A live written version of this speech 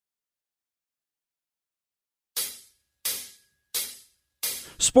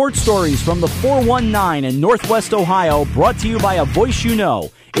Sports stories from the 419 in Northwest Ohio, brought to you by a voice you know.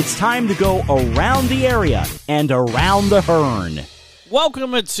 It's time to go around the area and around the Hearn.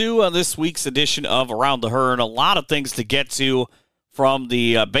 Welcome to this week's edition of Around the Hearn. A lot of things to get to from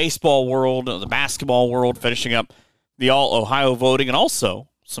the baseball world, the basketball world, finishing up the All-Ohio voting, and also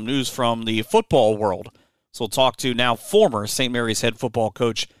some news from the football world. So we'll talk to now former St. Mary's head football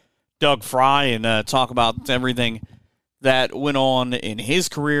coach Doug Fry and talk about everything that went on in his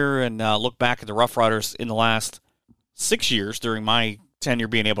career and look back at the Rough Riders in the last 6 years during my tenure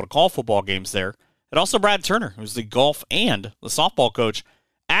being able to call football games there. And also Brad Turner, who's the golf and the softball coach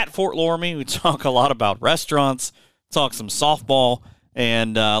at Fort Loramie. We talk a lot about restaurants, talk some softball,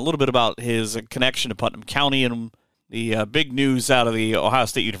 and a little bit about his connection to Putnam County and the big news out of the Ohio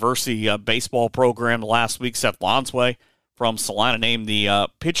State University baseball program last week. Seth Lonsway from Salina named the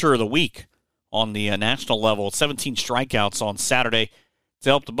pitcher of the week on the national level. 17 strikeouts on Saturday to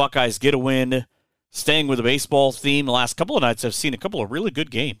help the Buckeyes get a win. Staying with the baseball theme, the last couple of nights I've seen a couple of really good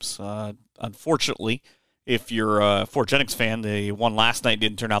games. Unfortunately, if you're a Fort Jennings fan, the one last night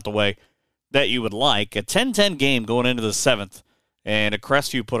didn't turn out the way that you would like. A 10-10 game going into the seventh, and a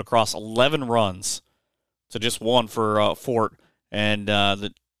Crestview put across 11 runs to just one for Fort, and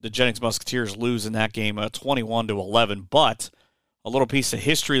the Jennings Musketeers lose in that game 21-11. But a little piece of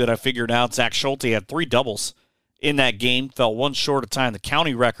history that I figured out, Zach Schulte had 3 doubles in that game, fell one short of tying the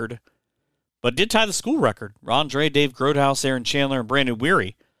county record, but did tie the school record. Ron Dre, Dave Grodhouse, Aaron Chandler, and Brandon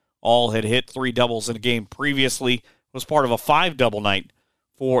Weary all had hit 3 doubles in a game previously. Was part of a 5-double night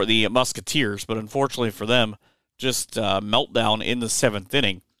for the Musketeers, but unfortunately for them, just meltdown in the 7th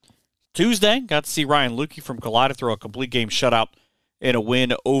inning. Tuesday, got to see Ryan Lukey from Kalida throw a complete game shutout in a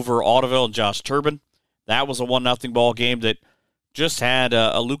win over Audubon and Josh Turbin. That was a 1-0 ball game that just had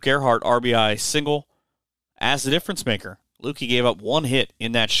a Luke Earhart RBI single as the difference maker. Lukey gave up 1 hit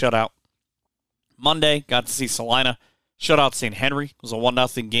in that shutout. Monday, got to see Salina shut out St. Henry. It was a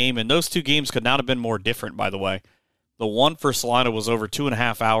 1-0 game, and those 2 games could not have been more different, by the way. The one for Salina was over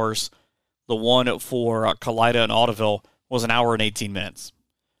 2.5 hours. The one for Kalida and Audubon was 1 hour and 18 minutes.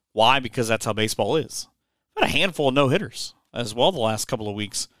 Why? Because that's how baseball is. Had a handful of no-hitters as well the last couple of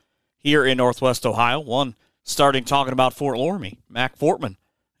weeks here in Northwest Ohio. One starting talking about Fort Loramie, Mac Fortman,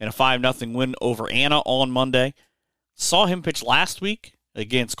 in a 5-0 win over Anna on Monday. Saw him pitch last week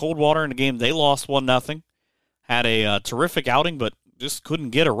against Coldwater in a game they lost 1-0. Had a terrific outing, but just couldn't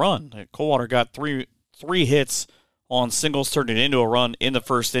get a run. Coldwater got three hits on singles, turned it into a run in the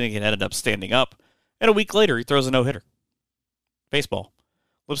first inning and ended up standing up. And a week later, he throws a no-hitter. Baseball.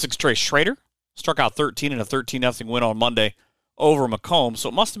 Lipscomb's Trey Schrader struck out 13 in a 13-0 win on Monday over Macomb, so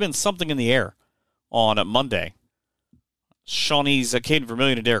it must have been something in the air on Monday. Shawnee's Caden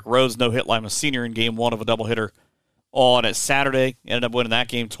Vermillion and Derek Rhodes no-hit Lima Sr. in game 1 of a doubleheader on Saturday. Ended up winning that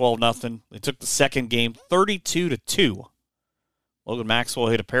game 12-0. They took the second game 32-2. Logan Maxwell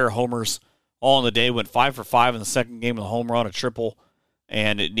hit a pair of homers all in the day, went 5 for 5 in the second game with a home run, a triple,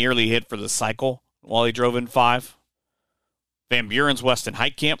 and it nearly hit for the cycle while he drove in 5. Van Buren's Weston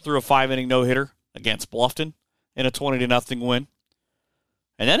Heitkamp threw a 5-inning no-hitter against Bluffton in a 20-0 win.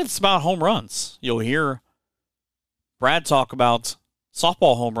 And then it's about home runs. You'll hear Brad talk about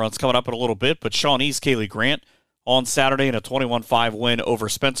softball home runs coming up in a little bit, but Shawnee's Kaylee Grant on Saturday in a 21-5 win over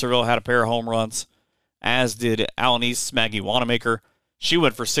Spencerville had a pair of home runs, as did Allen East's Maggie Wanamaker. She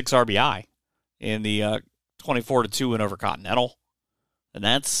went for 6 RBI in the 24-2 win over Continental. And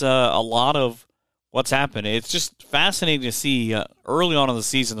that's a lot of what's happened. It's just fascinating to see early on in the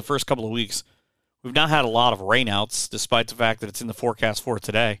season, the first couple of weeks, we've not had a lot of rainouts, despite the fact that it's in the forecast for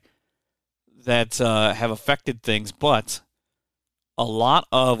today, that have affected things. But a lot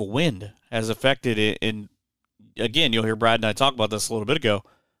of wind has affected it. And again, you'll hear Brad and I talk about this a little bit ago,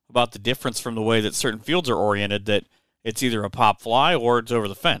 about the difference from the way that certain fields are oriented, that it's either a pop fly or it's over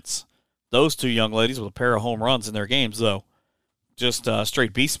the fence. Those 2 young ladies with a pair of home runs in their games, though, just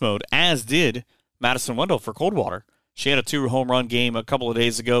straight beast mode, as did Madison Wendell for Coldwater. She had a 2-home run game a couple of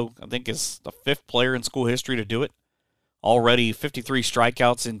days ago. I think is the 5th player in school history to do it. Already 53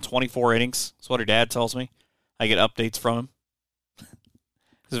 strikeouts in 24 innings. That's what her dad tells me. I get updates from him.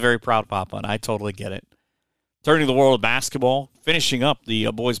 He's a very proud papa, and I totally get it. Turning to the world of basketball, finishing up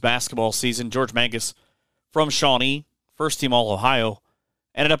the boys basketball season, George Mangus from Shawnee, first team All-Ohio,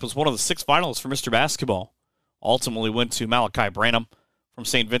 ended up as one of the 6 finalists for Mr. Basketball. Ultimately went to Malachi Branham from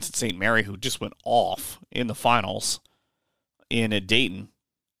St. Vincent St. Mary, who just went off in the finals in Dayton.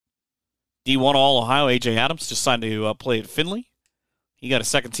 D1 All-Ohio, A.J. Adams just signed to play at Findlay. He got a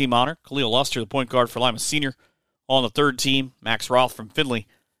second-team honor. Khalil Luster, the point guard for Lima Senior, on the third team. Max Roth from Findlay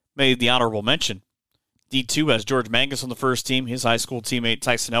made the honorable mention. D2 has George Mangus on the first team, his high school teammate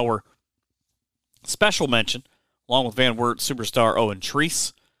Tyson Elwer. Special mention, along with Van Wert superstar Owen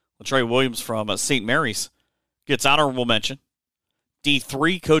Treese. LaTrey Williams from St. Mary's gets honorable mention.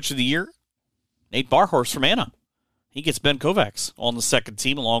 D3 Coach of the Year, Nate Barhorst from Anna. He gets Ben Kovacs on the second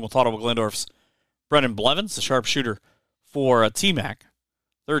team, along with Ottawa Glandorf's Brendan Blevins, the sharpshooter for T-Mac.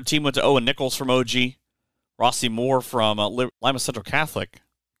 Third team went to Owen Nichols from OG. Rossi Moore from Lima Central Catholic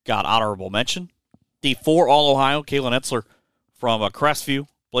got honorable mention. D4 All-Ohio, Kalen Etzler from Crestview.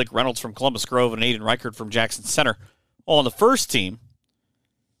 Blake Reynolds from Columbus Grove and Aiden Reichert from Jackson Center. All on the first team.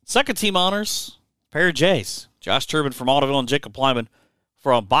 Second team honors, pair of Jays. Josh Turbin from Audubon and Jacob Plyman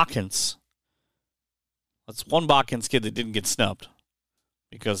from Botkins. That's one Botkins kid that didn't get snubbed,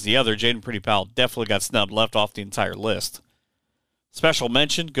 because the other, Jaden Pretty Powell, definitely got snubbed, left off the entire list. Special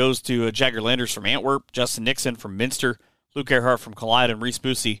mention goes to Jagger Landers from Antwerp, Justin Nixon from Minster, Luke Earhart from Collide, and Reese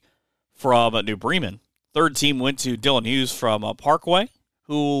Boosie from New Bremen. Third team went to Dylan Hughes from Parkway,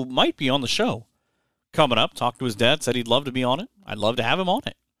 who might be on the show coming up. Talked to his dad, said he'd love to be on it. I'd love to have him on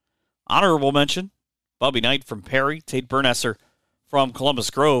it. Honorable mention, Bubby Knight from Perry, Tate Bernesser from Columbus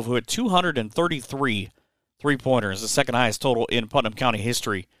Grove, who had 233 three-pointers, the second highest total in Putnam County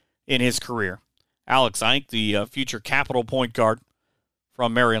history in his career. Alex Ike, the future Capital point guard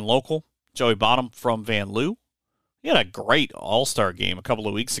from Marion Local. Joey Bottom from Van Loo. He had a great all-star game a couple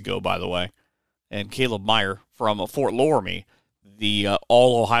of weeks ago, by the way. And Caleb Meyer from Fort Loramie, the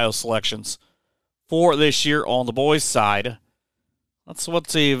all-Ohio selections for this year on the boys' side. That's what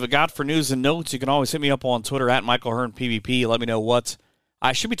they've got for news and notes. You can always hit me up on Twitter at Michael Hearn PvP. Let me know what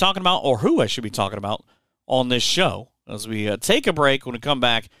I should be talking about or who I should be talking about on this show. As we take a break, when we come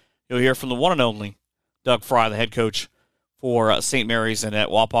back, you'll hear from the one and only Doug Fry, the head coach for St. Mary's and at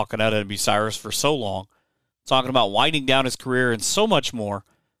Wapakoneta and Bucyrus for so long, talking about winding down his career and so much more.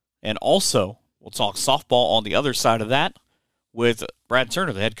 And also, we'll talk softball on the other side of that with Brad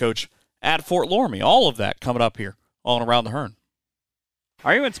Turner, the head coach at Fort Loramie. All of that coming up here on Around the Hearn.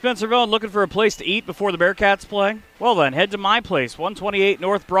 Are you in Spencerville and looking for a place to eat before the Bearcats play? Well then, head to my place, 128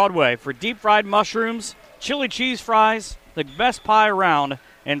 North Broadway, for deep-fried mushrooms, chili cheese fries, the best pie around,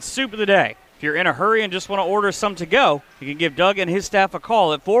 and soup of the day. If you're in a hurry and just want to order some to go, you can give Doug and his staff a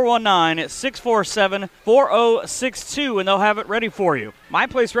call at 419-647-4062, and they'll have it ready for you. My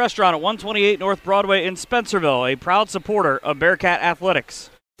Place Restaurant at 128 North Broadway in Spencerville, a proud supporter of Bearcat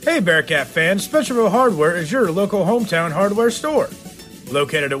Athletics. Hey Bearcat fans, Spencerville Hardware is your local hometown hardware store.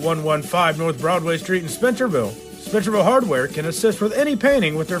 Located at 115 North Broadway Street in Spencerville, Spencerville Hardware can assist with any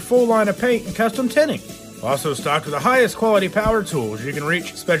painting with their full line of paint and custom tinting. Also stocked with the highest quality power tools. You can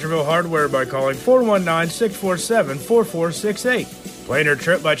reach Spencerville Hardware by calling 419-647-4468. Plan your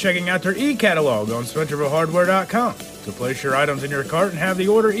trip by checking out their e-catalog on SpencervilleHardware.com to place your items in your cart and have the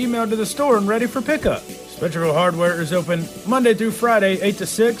order emailed to the store and ready for pickup. Spencerville Hardware is open Monday through Friday, 8 to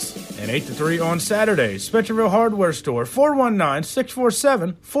 6, and 8 to 3 on Saturdays. Spencerville Hardware Store,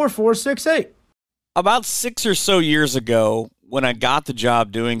 419-647-4468. About 6 or so years ago, when I got the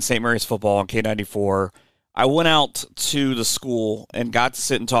job doing St. Mary's football on K94, I went out to the school and got to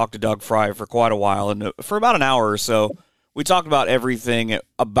sit and talk to Doug Fry for quite a while. And for about an hour or so, we talked about everything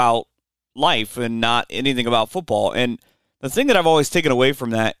about life and not anything about football. And the thing that I've always taken away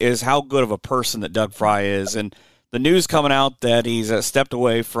from that is how good of a person that Doug Fry is. And the news coming out that he's stepped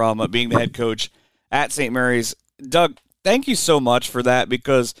away from being the head coach at St. Mary's. Doug, thank you so much for that,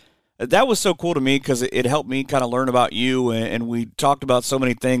 because that was so cool to me, because it helped me kind of learn about you, and we talked about so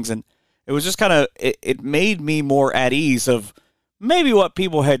many things, and it was just kind of, it made me more at ease of maybe what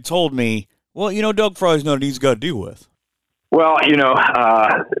people had told me. Well, you know, Doug Fry's not an easy guy to deal with. Well, you know,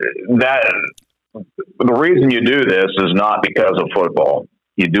 that the reason you do this is not because of football.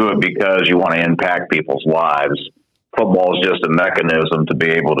 You do it because you want to impact people's lives. Football is just a mechanism to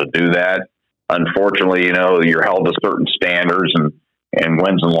be able to do that. Unfortunately, you know, you're held to certain standards, and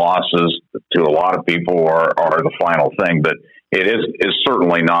wins and losses to a lot of people are the final thing, but it is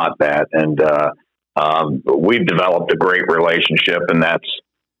certainly not that. And we've developed a great relationship, and that's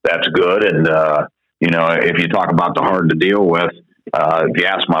good. And you know, if you talk about the hard to deal with, if you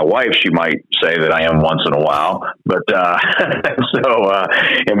ask my wife, she might say that I am once in a while. But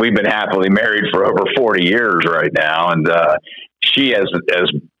and we've been happily married for over 40 years right now, and she has as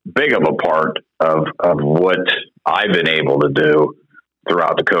big of a part of what I've been able to do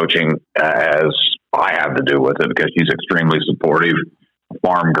throughout the coaching as I have to do with it, because she's extremely supportive, a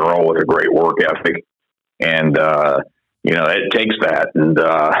farm girl with a great work ethic. And, you know, it takes that. And,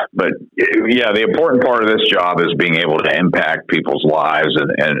 but yeah, the important part of this job is being able to impact people's lives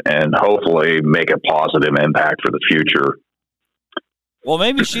and hopefully make a positive impact for the future. Well,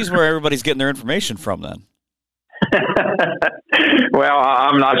 maybe she's where everybody's getting their information from then. Well,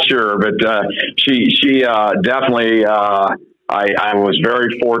 I'm not sure, but she definitely. I was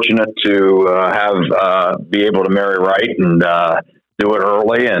very fortunate to be able to marry right and do it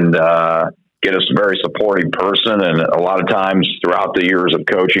early and get us a very supportive person. And a lot of times throughout the years of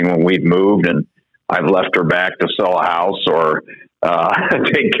coaching, when we've moved and I've left her back to sell a house or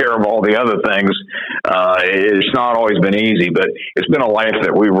take care of all the other things, it's not always been easy, but it's been a life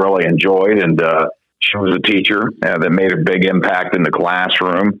that we really enjoyed. And she was a teacher that made a big impact in the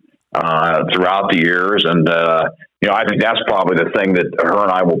classroom throughout the years. And, I think that's probably the thing that her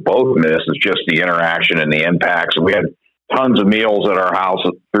and I will both miss is just the interaction and the impacts. We had tons of meals at our house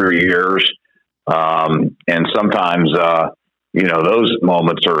through years. And sometimes, those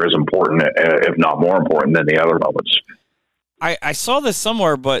moments are as important, if not more important than the other moments. I saw this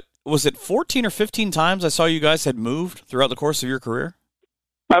somewhere, but was it 14 or 15 times I saw you guys had moved throughout the course of your career?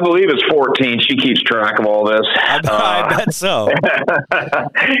 I believe it's 14. She keeps track of all this. I bet so.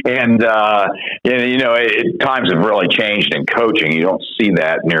 And times have really changed in coaching. You don't see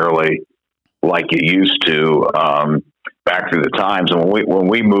that nearly like you used to back through the times. And when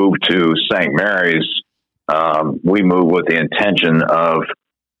we moved to St. Mary's, we moved with the intention of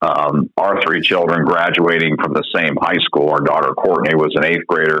our three children graduating from the same high school. Our daughter Courtney was an 8th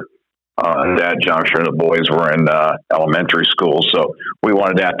grader at that juncture. The boys were in elementary school, so we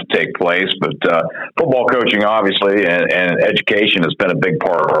wanted that to take place. But football coaching, obviously, and education has been a big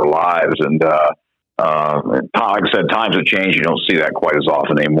part of our lives. And like I said, times have changed. You don't see that quite as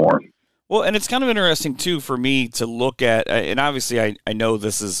often anymore. Well, and it's kind of interesting, too, for me to look at, and obviously I know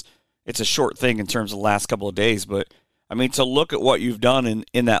it's a short thing in terms of the last couple of days, but, I mean, to look at what you've done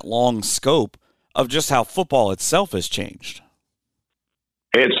in that long scope of just how football itself has changed.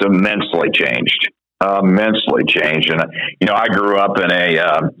 It's immensely changed. And, I grew up in a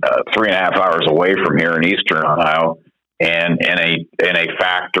 3.5 hours away from here in Eastern Ohio and in a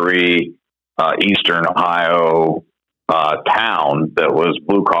factory, Eastern Ohio town that was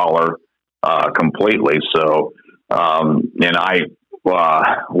blue collar completely. So, and I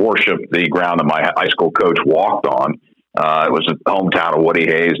worshiped the ground that my high school coach walked on. It was the hometown of Woody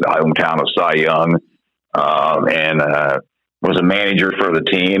Hayes, the hometown of Cy Young, and was a manager for the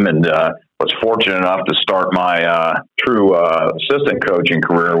team, and was fortunate enough to start my true assistant coaching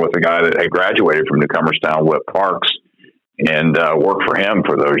career with a guy that had graduated from Newcomerstown, Whip Parks, and worked for him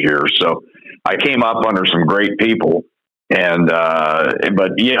for those years. So I came up under some great people, and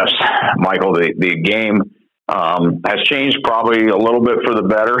but yes, Michael, the game has changed probably a little bit for the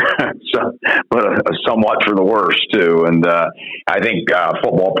better, but somewhat for the worse too. And I think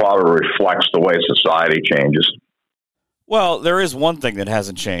football probably reflects the way society changes. Well, there is one thing that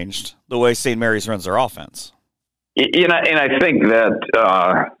hasn't changed: the way St. Mary's runs their offense. And I think that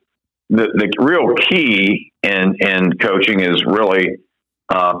the real key in coaching is really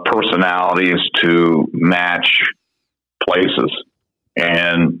personalities to match places.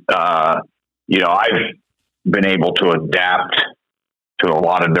 And I've been able to adapt to a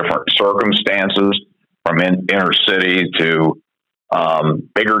lot of different circumstances, from inner city to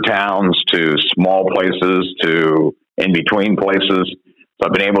bigger towns to small places to in between places. So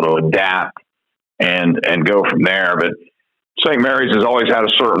I've been able to adapt and go from there. But St. Mary's has always had a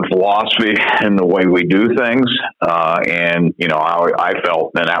certain philosophy in the way we do things. And I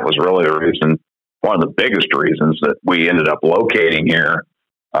felt, and that was really the reason, one of the biggest reasons that we ended up locating here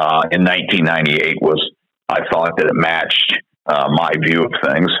in 1998 was I thought that it matched my view of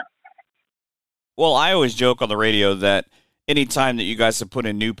things. Well, I always joke on the radio that any time that you guys have put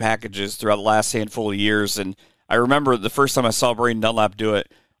in new packages throughout the last handful of years, and I remember the first time I saw Braden Dunlap do it,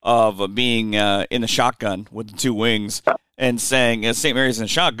 of being in the shotgun with the two wings and saying St. Mary's in a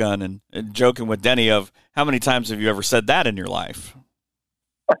shotgun, and joking with Denny of how many times have you ever said that in your life?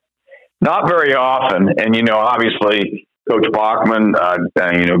 Not very often. And, obviously Coach Bachman,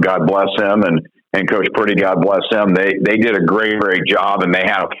 God bless him, and Coach Purdy, God bless him. They did a great job, and they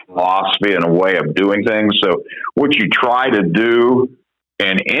had a philosophy and a way of doing things. So what you try to do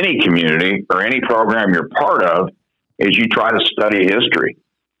in any community or any program you're part of is you try to study history.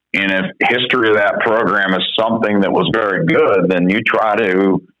 And if history of that program is something that was very good, then you try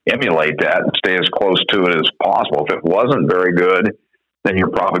to emulate that and stay as close to it as possible. If it wasn't very good, then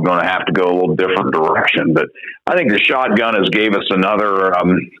you're probably going to have to go a little different direction. But I think the shotgun has gave us another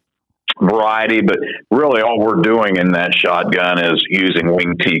variety, but really all we're doing in that shotgun is using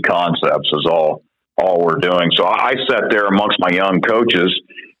wing T concepts is all we're doing. So I sat there amongst my young coaches,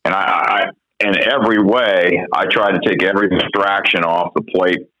 and I in every way, I try to take every distraction off the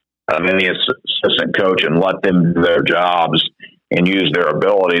plate of any assistant coach and let them do their jobs. and use their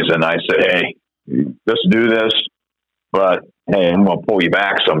abilities. And I said, hey, let's do this, but hey, I'm going to pull you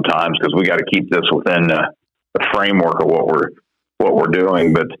back sometimes because we got to keep this within the framework of what we're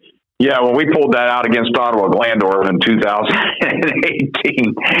doing. But yeah, when we pulled that out against Ottawa Glandorf in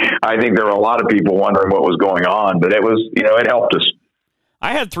 2018, I think there were a lot of people wondering what was going on, but it was, it helped us.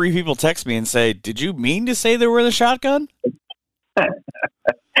 I had 3 people text me and say, did you mean to say they were the shotgun?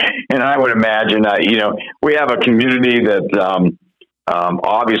 And I would imagine, we have a community that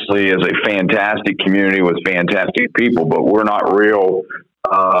obviously is a fantastic community with fantastic people, but we're not real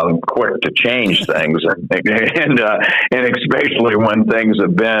quick to change things, and especially when things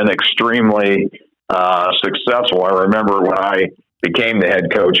have been extremely successful. I remember when I became the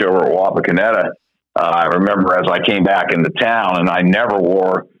head coach over at Wapakoneta, I remember as I came back into town, and I never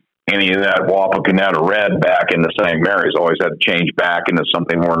wore any of that Wapakoneta red back into St. Mary's. Always had to change back into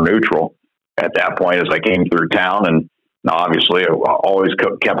something more neutral at that point as I came through town. And obviously, I always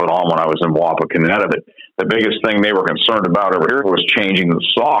kept it on when I was in Wapakoneta. But the biggest thing they were concerned about over here was changing the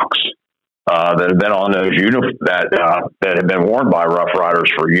socks that had been on those uniforms that had been worn by Rough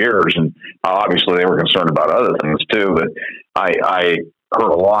Riders for years. And obviously, they were concerned about other things too. But I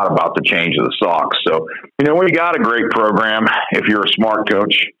heard a lot about the change of the socks. So, when you got a great program, if you're a smart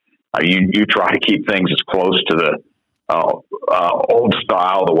coach, you try to keep things as close to the old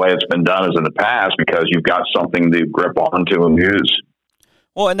style, the way it's been done as in the past, because you've got something to grip onto and use.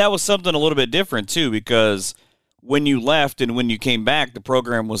 Well, and that was something a little bit different too, because when you left and when you came back, the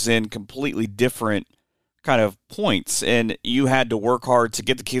program was in completely different kind of points, and you had to work hard to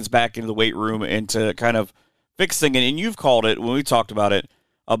get the kids back into the weight room and to kind of fix things. And you've called it, when we talked about it,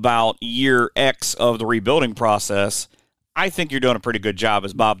 about year X of the rebuilding process. I think you're doing a pretty good job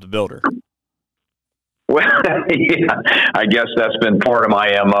as Bob the Builder. Well, yeah, I guess that's been part of my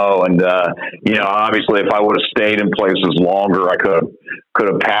MO. And, obviously if I would have stayed in places longer, I could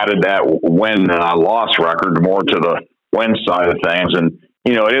have padded that win-loss record more to the win side of things. And,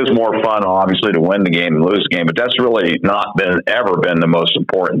 it is more fun, obviously, to win the game and lose the game, but that's really not ever been the most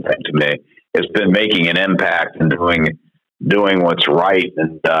important thing to me. It's been making an impact and doing what's right.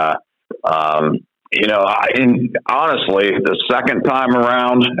 And, honestly, the second time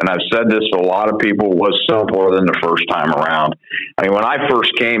around, and I've said this to a lot of people, was simpler than the first time around. I mean, when I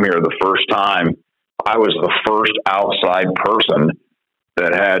first came here the first time, I was the first outside person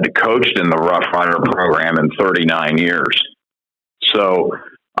that had coached in the Rough Rider program in 39 years. So,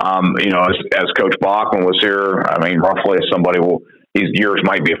 as Coach Bachman was here, I mean, roughly these years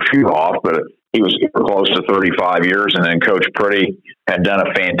might be a few off, but he was close to 35 years. And then Coach Pretty had done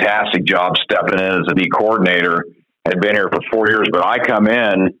a fantastic job stepping in as a D coordinator, had been here for 4 years. But I come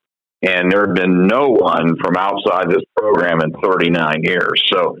in, and there had been no one from outside this program in 39 years.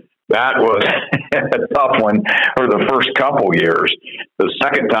 So that was a tough one for the first couple years. The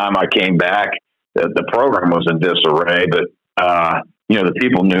second time I came back, the program was in disarray. But, the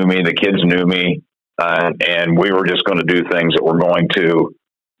people knew me, the kids knew me, and we were just going to do things that were going to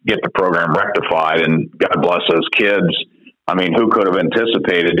get the program rectified. And God bless those kids. I mean, who could have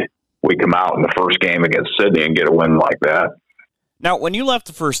anticipated we come out in the first game against Sydney and get a win like that? Now, when you left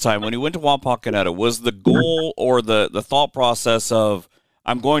the first time, when you went to Wapakoneta, was the goal or the thought process of,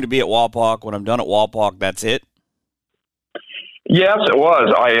 I'm going to be at Wapak, when I'm done at Wapak, that's it? Yes, it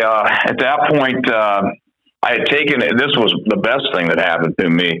was. At that point, I had taken, this was the best thing that happened to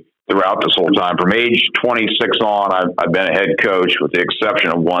me throughout this whole time. From age 26 on, I've been a head coach with the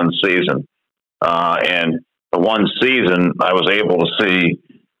exception of one season. And the one season, I was able to see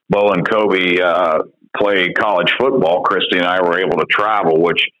Bo and Kobe play college football. Christy and I were able to travel,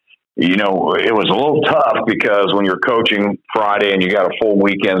 which, it was a little tough because when you're coaching Friday and you got a full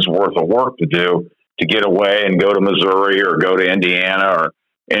weekend's worth of work to do, to get away and go to Missouri or go to Indiana or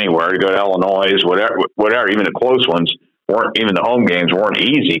anywhere, to go to Illinois, whatever, even the close ones, even the home games weren't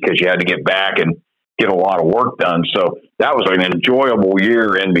easy because you had to get back and get a lot of work done. So that was an enjoyable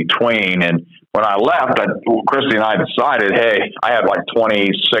year in between. And when I left, Christy and I decided, hey, I had like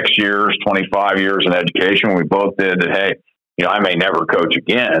 26 years, 25 years in education. We both did that. Hey, I may never coach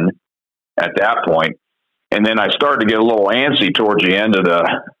again at that point. And then I started to get a little antsy towards the end of the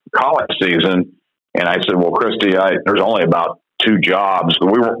college season. And I said, well, Christy, there's only about 2 jobs.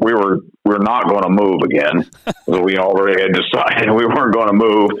 We were not going to move again. We already had decided we weren't going to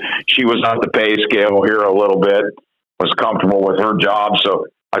move. She was on the pay scale here a little bit, was comfortable with her job. So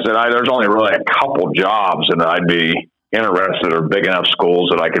I said, there's only really a couple jobs that I'd be interested or big enough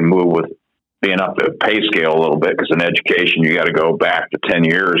schools that I can move with being up the pay scale a little bit. Because in education, you got to go back to 10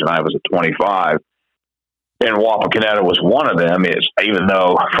 years, and I was at 25. And Wapakoneta was one of them. Even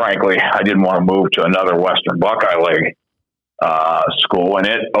though, frankly, I didn't want to move to another Western Buckeye League school, and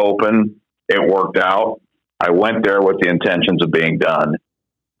it opened. It worked out. I went there with the intentions of being done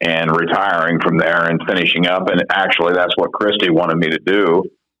and retiring from there and finishing up. And actually, that's what Christy wanted me to do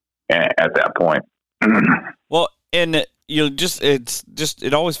at that point. Well, and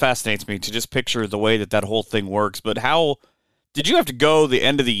it always fascinates me to just picture the way that whole thing works. But how did you have to go the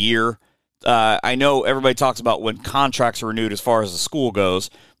end of the year? I know everybody talks about when contracts are renewed as far as the school goes,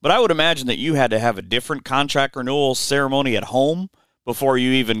 but I would imagine that you had to have a different contract renewal ceremony at home before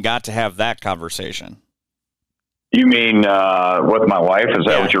you even got to have that conversation. You mean with my wife? Is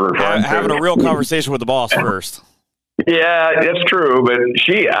that what you're referring to? Having a real conversation with the boss first. Yeah, it's true. But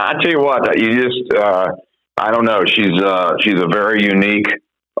I tell you what, I don't know. She's a very unique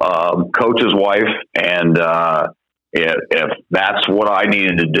coach's wife, and if that's what I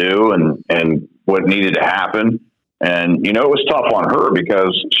needed to do and what needed to happen. And, it was tough on her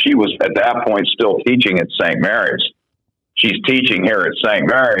because she was at that point still teaching at St. Mary's. She's teaching here at St.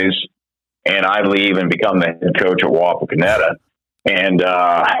 Mary's, and I leave and become the head coach at Wapakoneta. And,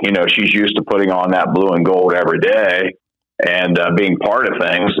 she's used to putting on that blue and gold every day and being part of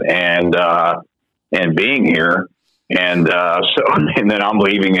things and being here. And then I'm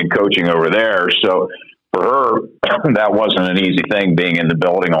leaving and coaching over there. So for her, that wasn't an easy thing, being in the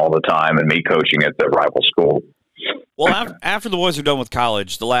building all the time and me coaching at the rival school. Well, after the boys are done with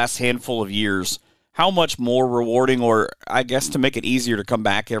college, the last handful of years, how much more rewarding, or I guess to make it easier to come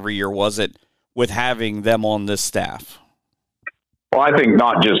back every year, was it with having them on this staff? Well, I think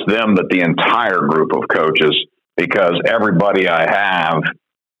not just them, but the entire group of coaches, because everybody I have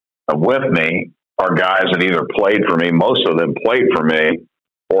with me are guys that either played for me, most of them played for me,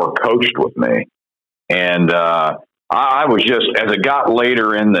 or coached with me. And I was just, as it got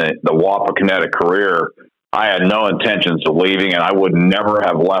later in the Wapakoneta career, I had no intentions of leaving, and I would never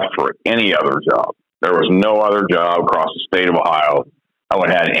have left for any other job. There was no other job across the state of Ohio I would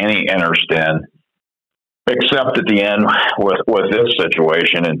have had any interest in, except at the end with this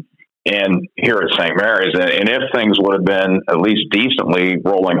situation and here at St. Mary's. And if things would have been at least decently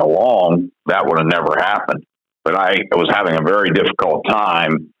rolling along, that would have never happened. But I was having a very difficult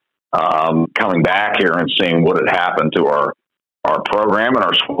time coming back here and seeing what had happened to our program, and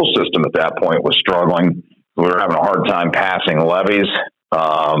our school system at that point was struggling. We were having a hard time passing levies,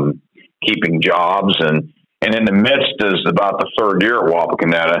 keeping jobs, and in the midst is about the third year at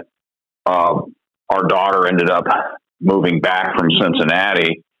Wapakoneta, our daughter ended up moving back from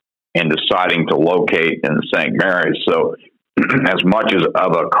Cincinnati and deciding to locate in St. Mary's. So as much as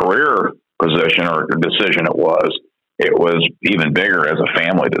of a career position or decision it was even bigger as a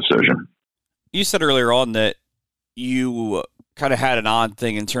family decision. You said earlier on that you kind of had an odd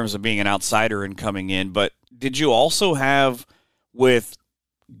thing in terms of being an outsider and coming in, but did you also have, with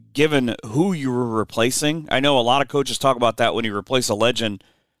given who you were replacing? I know a lot of coaches talk about that when you replace a legend,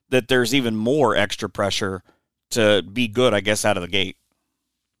 that there's even more extra pressure to be good, I guess, out of the gate.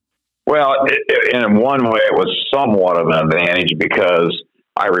 Well, in one way, it was somewhat of an advantage because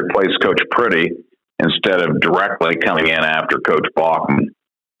I replaced Coach Pretty instead of directly coming in after Coach Bachman.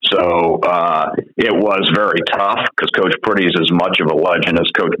 So it was very tough because Coach Pretty is as much of a legend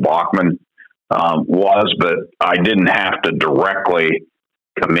as Coach Bachman was, but I didn't have to directly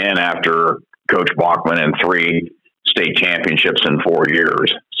come in after Coach Bachman and 3 state championships in 4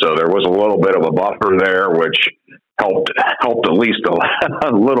 years. So there was a little bit of a buffer there, which helped at least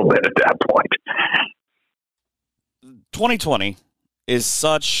a little bit at that point. 2020 is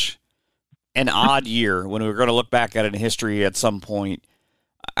such an odd year when we're going to look back at it in history at some point.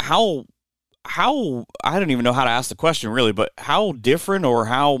 How I don't even know how to ask the question really, but how different or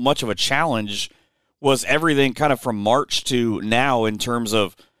how much of a challenge was everything kind of from March to now in terms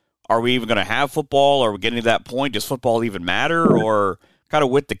of, are we even going to have football? Are we getting to that point? Does football even matter? Or kind of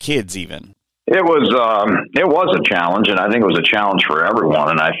with the kids even? It was a challenge, and I think it was a challenge for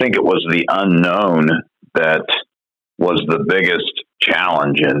everyone. And I think it was the unknown that was the biggest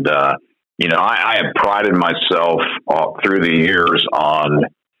challenge. And, I have prided myself through the years on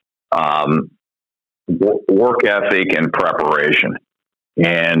work ethic and preparation.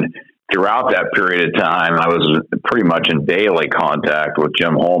 And throughout that period of time, I was pretty much in daily contact with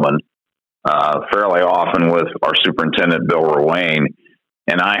Jim Holman, fairly often with our superintendent, Bill Ruane.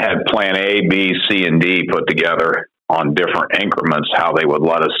 And I had plan A, B, C, and D put together on different increments, how they would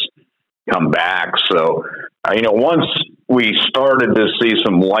let us come back. So, once we started to see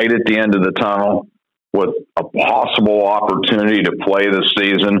some light at the end of the tunnel with a possible opportunity to play this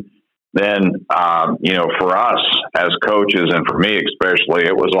season, then, for us as coaches and for me especially,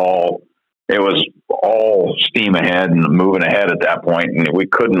 it was all steam ahead and moving ahead at that point. And we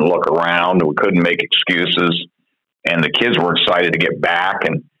couldn't look around. We couldn't make excuses. and the kids were excited to get back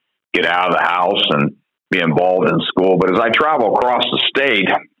and get out of the house and be involved in school. But as I travel across the state,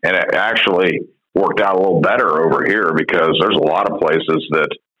 and it actually worked out a little better over here because there's a lot of places that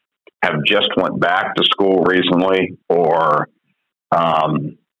have just went back to school recently or,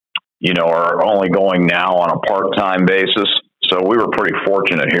 are only going now on a part-time basis. So we were pretty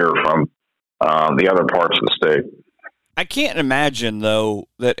fortunate here from the other parts of the state. I can't imagine, though,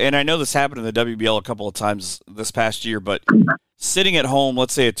 that, and I know this happened in the WBL a couple of times this past year, but sitting at home,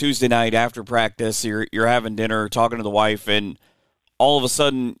 let's say a Tuesday night after practice, you're having dinner, talking to the wife, and all of a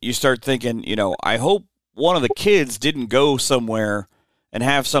sudden you start thinking, I hope one of the kids didn't go somewhere and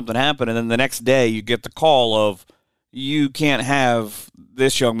have something happen, and then the next day you get the call of, you can't have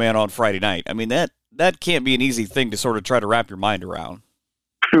this young man on Friday night. I mean, that can't be an easy thing to sort of try to wrap your mind around.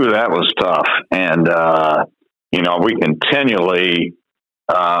 True, that was tough. And, we continually,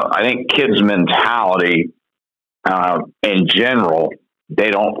 I think kids' mentality in general,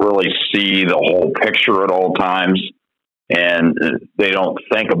 they don't really see the whole picture at all times. And they don't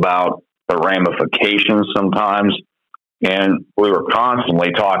think about the ramifications sometimes. And we were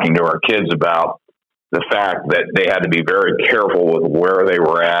constantly talking to our kids about the fact that they had to be very careful with where they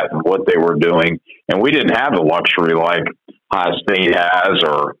were at and what they were doing. And we didn't have the luxury like Ohio State has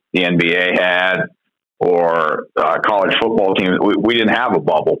or the NBA had or college football teams. We didn't have a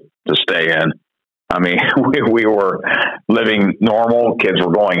bubble to stay in. I mean, we were living normal. Kids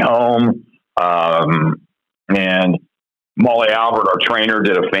were going home. And Molly Albert, our trainer,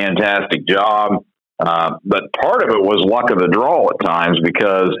 did a fantastic job. But part of it was luck of the draw at times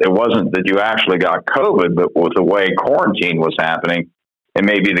because it wasn't that you actually got COVID, but with the way quarantine was happening, it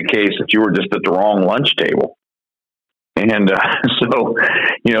may be the case that you were just at the wrong lunch table. And so,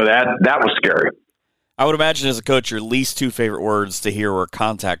 that was scary. I would imagine as a coach, your least two favorite words to hear were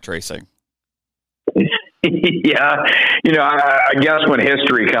contact tracing. Yeah. I guess when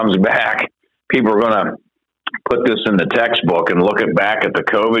history comes back, people are going to put this in the textbook and look back at the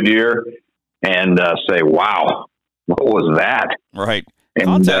COVID year and say, wow, what was that? Right.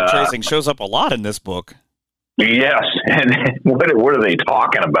 Contact tracing shows up a lot in this book. Yes. And what are they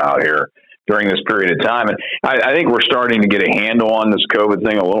talking about here during this period of time? And I think we're starting to get a handle on this COVID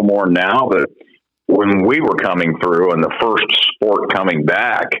thing a little more now. But when we were coming through and the first sport coming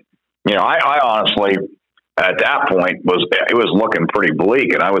back, I honestly, at that point, it was looking pretty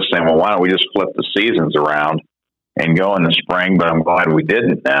bleak. And I was saying, well, why don't we just flip the seasons around and go in the spring? But I'm glad we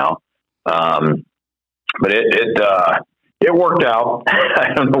didn't now. But it worked out.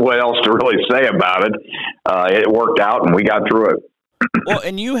 I don't know what else to really say about it. It worked out and we got through it. Well,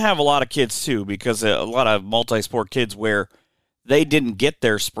 and you have a lot of kids too, because a lot of multi-sport kids where they didn't get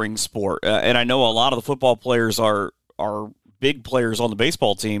their spring sport. And I know a lot of the football players are big players on the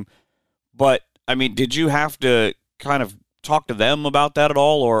baseball team, but I mean, did you have to kind of talk to them about that at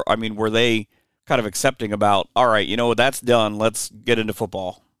all? Or, I mean, were they kind of accepting about, all right, that's done, let's get into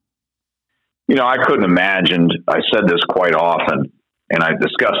football? I couldn't imagine, I said this quite often, and I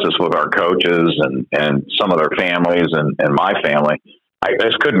discussed this with our coaches and some of their families and my family. I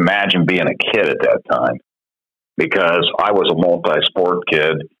just couldn't imagine being a kid at that time because I was a multi-sport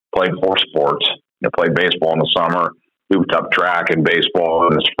kid, played 4 sports, played baseball in the summer, hooped up track and baseball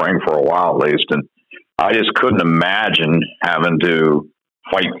in the spring for a while at least. And I just couldn't imagine having to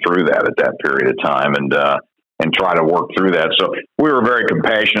fight through that at that period of time and try to work through that. So we were very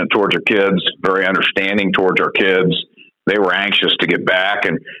compassionate towards our kids, very understanding towards our kids. They were anxious to get back.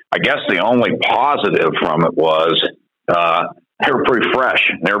 And I guess the only positive from it was they were pretty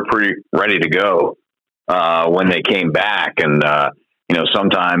fresh. They were pretty ready to go when they came back. And,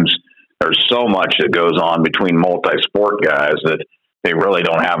 sometimes there's so much that goes on between multi-sport guys that they really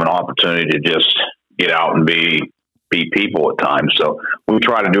don't have an opportunity to just get out and be people at times. So we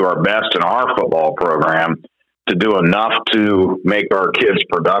try to do our best in our football program to do enough to make our kids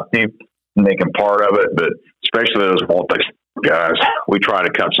productive, make them part of it. But especially those multi guys, we try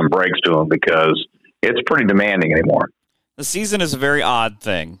to cut some breaks to them because it's pretty demanding anymore. The season is a very odd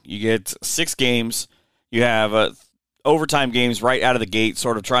thing. You get 6 games. You have overtime games right out of the gate,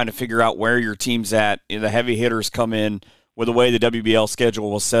 sort of trying to figure out where your team's at. The heavy hitters come in with the way the WBL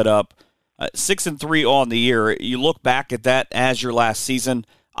schedule was set up. 6-3 on the year. You look back at that as your last season.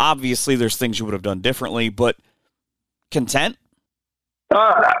 Obviously, there's things you would have done differently, but content?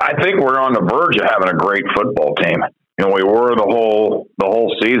 I think we're on the verge of having a great football team. We were the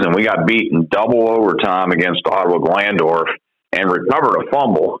whole season. We got beaten double overtime against Ottawa Glandorf and recovered a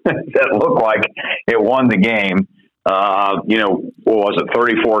fumble that looked like it won the game. What was it,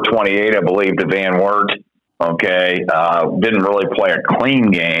 34-28, I believe, to Van Wert. Okay. Didn't really play a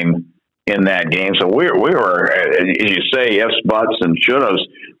clean game, in that game. So we were, as you say, ifs, buts, and shouldas.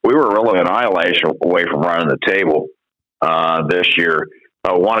 We were really an eyelash away from running the table this year.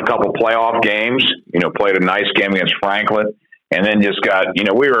 Won a couple playoff games, played a nice game against Franklin, and then just got,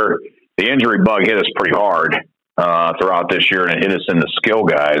 the injury bug hit us pretty hard throughout this year, and it hit us in the skill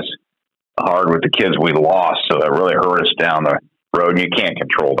guys hard with the kids we lost. So that really hurt us down the road, and you can't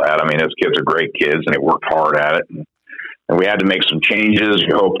control that. I mean, those kids are great kids, and they worked hard at it. And we had to make some changes.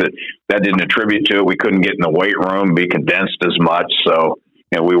 We hope that didn't attribute to it. We couldn't get in the weight room, be condensed as much. So,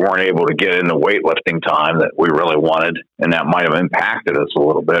 we weren't able to get in the weightlifting time that we really wanted. And that might have impacted us a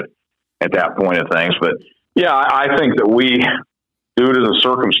little bit at that point of things. But yeah, I think that we, due to the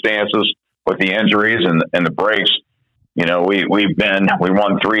circumstances with the injuries and the breaks, we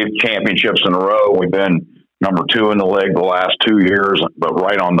won 3 championships in a row. We've been number 2 in the league the last 2 years, but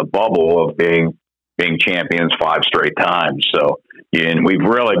right on the bubble of being champions 5 straight times. So, and we've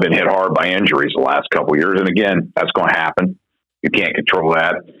really been hit hard by injuries the last couple of years. And again, that's going to happen. You can't control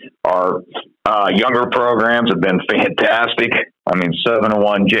that. Our younger programs have been fantastic. I mean,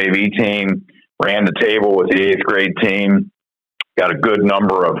 7-1 JV team, ran the table with the 8th grade team. Got a good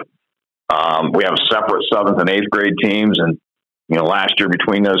number of, we have separate 7th and 8th grade teams. And, last year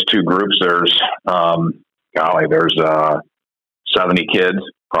between those 2 groups, there's 70 kids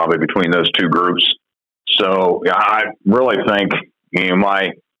probably between those 2 groups. So I really think,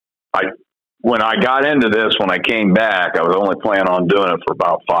 when I got into this, when I came back, I was only planning on doing it for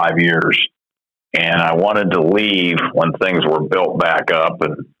about 5 years. And I wanted to leave when things were built back up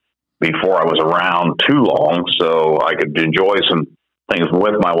and before I was around too long so I could enjoy some things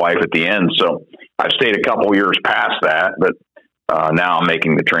with my wife at the end. So I've stayed a couple years past that, but now I'm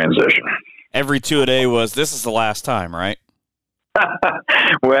making the transition. Every 2-a-day this is the last time, right?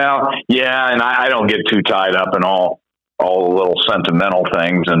 Well, yeah, and I don't get too tied up in all the little sentimental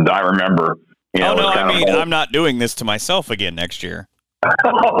things. And I remember, I'm not doing this to myself again next year.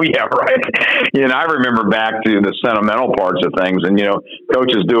 Oh, yeah, right. I remember back to the sentimental parts of things. And,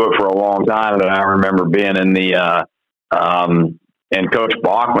 coaches do it for a long time. And I remember being in the and Coach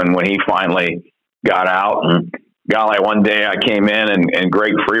Bachman, when he finally got out. And golly, one day I came in and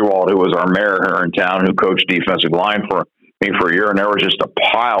Greg Freewald, who was our mayor here in town, who coached defensive line for me for a year, and there was just a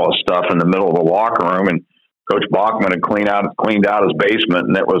pile of stuff in the middle of the locker room. And Coach Bachman had cleaned out his basement,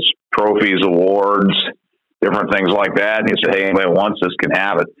 and there was trophies, awards, different things like that. And he said, "Hey, anybody who wants this can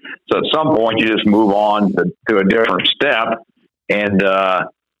have it." So at some point, you just move on to a different step and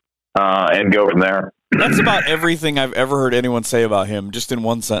go from there. That's about everything I've ever heard anyone say about him, just in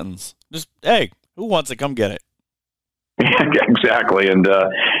one sentence. Just, hey, who wants it? Come get it. Exactly. And,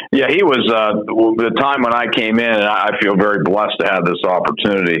 he was the time when I came in, and I feel very blessed to have this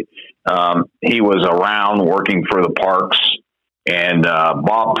opportunity. He was around working for the Parks, and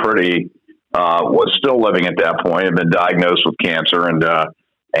Bob Pretty was still living at that point, had been diagnosed with cancer,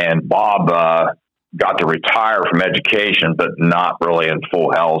 and Bob got to retire from education, but not really in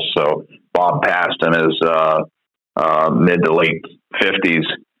full health. So Bob passed in his mid to late 50s,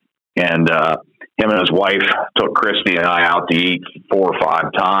 and him and his wife took Christy and I out to eat 4 or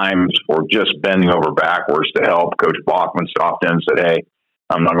 5 times. We're just bending over backwards to help. Coach Bachman stopped in and said, "Hey,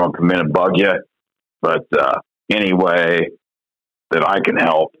 I'm not going to come in and bug you, but any way that I can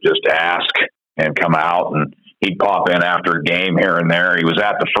help, just ask and come out." And he'd pop in after a game here and there. He was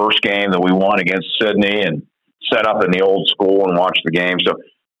at the first game that we won against Sydney and set up in the old school and watched the game. So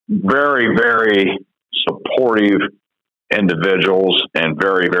very, very supportive individuals and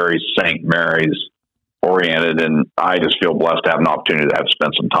very, very St. Mary's oriented. And I just feel blessed to have an opportunity to have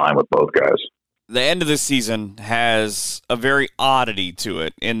spent some time with both guys. The end of this season has a very oddity to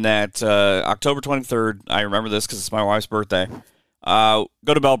it in that October 23rd, I remember this because it's my wife's birthday, go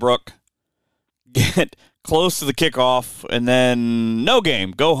to Bellbrook, get close to the kickoff, and then no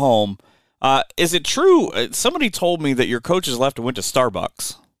game, go home. Is it true? Somebody told me that your coaches left and went to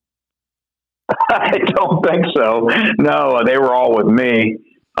Starbucks. I don't think so. No, they were all with me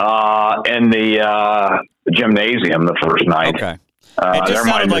in the gymnasium the first night. Okay. It just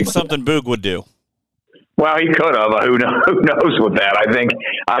sounded like something Boog would do. Well, he could have. Who knows with that?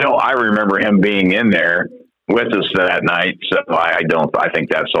 I remember him being in there with us that night. So I think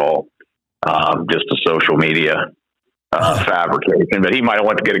that's all just a social media fabrication. But he might have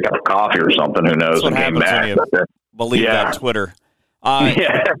went to get a cup of coffee or something. Who knows? That's what happens when you believe that Twitter.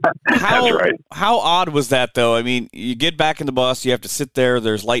 Yeah, that's right. How odd was that, though? I mean, you get back in the bus, you have to sit there.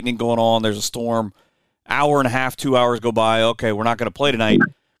 There's lightning going on. There's a storm. Hour and a half, 2 hours go by. Okay, we're not going to play tonight.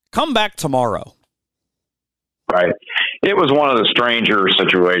 Come back tomorrow. Right. It was one of the stranger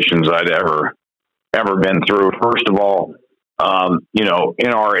situations I'd ever been through. First of all, in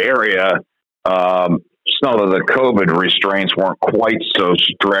our area, some of the COVID restraints weren't quite so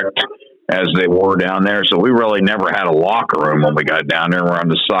strict as they were down there. So we really never had a locker room when we got down there. We're on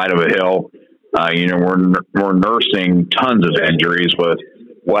the side of a hill. We're nursing tons of injuries with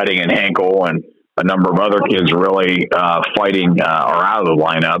Wedding and Hinkle, and a number of other kids really fighting or out of the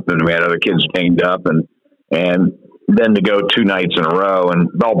lineup, and we had other kids dinged up, and then to go 2 nights in a row. And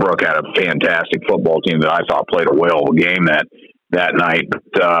Bellbrook had a fantastic football team that I thought played a whale of a game that night.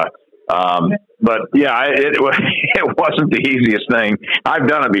 But yeah, it wasn't the easiest thing. I've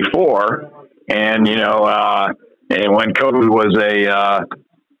done it before, and and when Kobe was a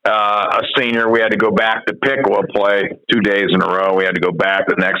senior, we had to go back to Piqua, play 2 days in a row. We had to go back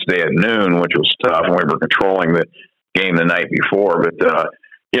the next day at noon, which was tough, and we were controlling the game the night before. But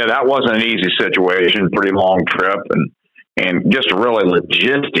that wasn't an easy situation. Pretty long trip, and just really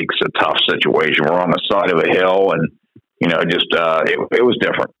logistics a tough situation. We're on the side of a hill, and it was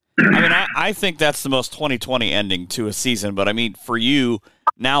different. I mean, I think that's the most 2020 ending to a season. But I mean, for you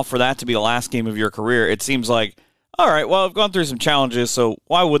now, for that to be the last game of your career, it seems like, all right, well, I've gone through some challenges, so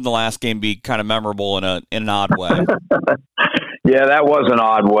why wouldn't the last game be kind of memorable in an odd way? Yeah, that was an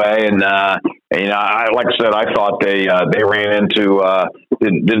odd way, and like I said, I thought they ran into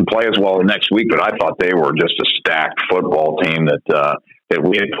didn't play as well the next week, but I thought they were just a stacked football team that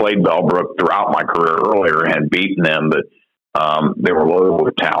we had played Bellbrook throughout my career earlier and had beaten them, but they were loaded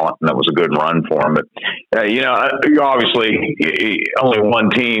with talent, and that was a good run for them. But obviously, only one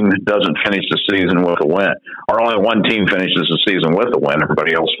team doesn't finish the season with a win, or only one team finishes the season with a win.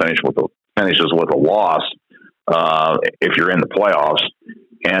 Everybody else finishes with a loss if you're in the playoffs.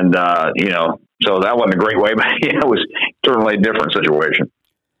 And so that wasn't a great way, but it was certainly a different situation.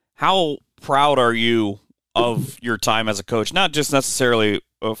 How proud are you of your time as a coach? Not just necessarily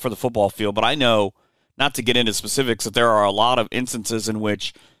for the football field, but I know, not to get into specifics, that there are a lot of instances in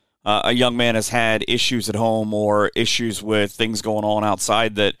which a young man has had issues at home or issues with things going on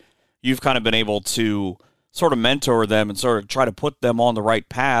outside, that you've kind of been able to sort of mentor them and sort of try to put them on the right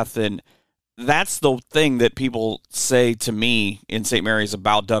path. And that's the thing that people say to me in St. Mary's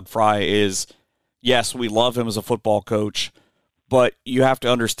about Doug Fry is, yes, we love him as a football coach, but you have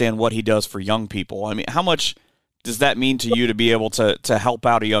to understand what he does for young people. I mean, how much does that mean to you to be able to help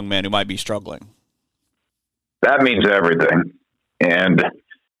out a young man who might be struggling? That means everything. And,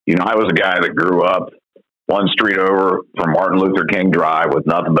 I was a guy that grew up one street over from Martin Luther King Drive with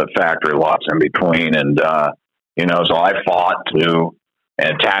nothing but factory lots in between. And, so I fought to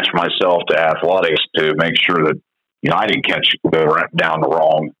attach myself to athletics to make sure that, I didn't go down the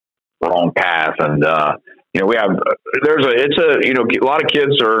wrong path. And, we have, a lot of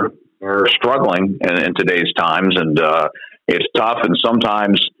kids are struggling in today's times, and it's tough. And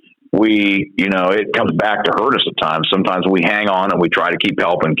sometimes it comes back to hurt us at times. Sometimes we hang on and we try to keep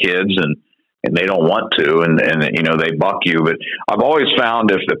helping kids, and they don't want to, and they buck you. But I've always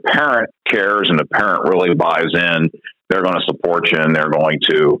found if the parent cares and the parent really buys in, they're going to support you, and they're going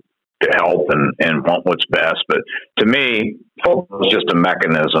to help and want what's best. But to me, football is just a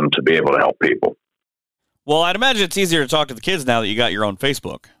mechanism to be able to help people. Well, I'd imagine it's easier to talk to the kids now that you got your own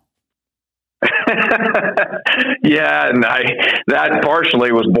Facebook. Yeah, and that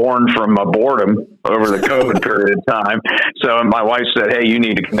partially was born from boredom over the COVID period of time. So my wife said, "Hey, you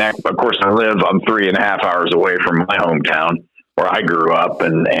need to connect." Of course, I'm 3.5 hours away from my hometown where I grew up,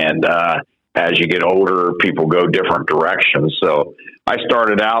 and as you get older, people go different directions. So I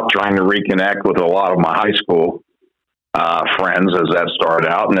started out trying to reconnect with a lot of my high school friends as that started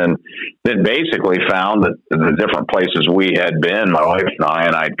out, and then basically found that the different places we had been, my wife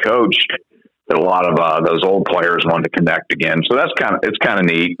and I'd coached, that a lot of those old players wanted to connect again. So it's kind of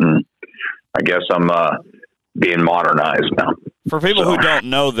neat, and I guess I'm being modernized now. For people who don't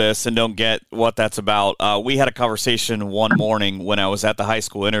know this and don't get what that's about, we had a conversation one morning when I was at the high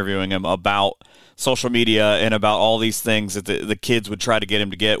school interviewing him about social media and about all these things that the kids would try to get him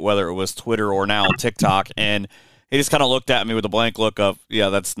to get, whether it was Twitter or now TikTok. And he just kind of looked at me with a blank look of, yeah,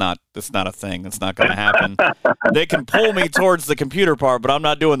 that's not a thing. That's not going to happen. They can pull me towards the computer part, but I'm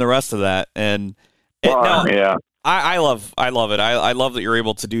not doing the rest of that. And yeah, I love it. I love that you're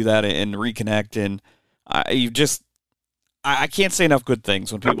able to do that and reconnect. And I can't say enough good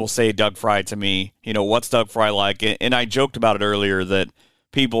things when people say Doug Fry to me. What's Doug Fry like? And I joked about it earlier that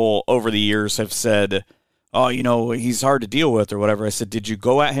people over the years have said, oh, he's hard to deal with or whatever. I said, did you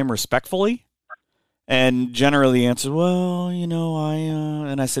go at him respectfully? And generally answered, well,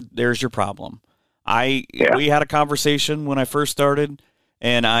 and I said, there's your problem. We had a conversation when I first started,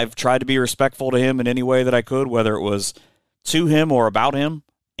 and I've tried to be respectful to him in any way that I could, whether it was to him or about him.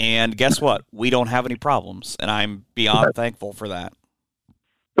 And guess what? We don't have any problems, and I'm beyond thankful for that.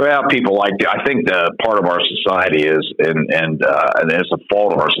 Well, people I think the part of our society is, and it's a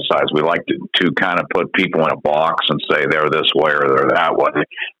fault of our society, we like to kind of put people in a box and say they're this way or they're that way.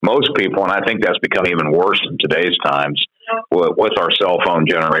 Most people, and I think that's become even worse in today's times with our cell phone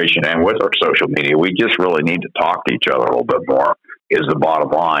generation and with our social media, we just really need to talk to each other a little bit more is the bottom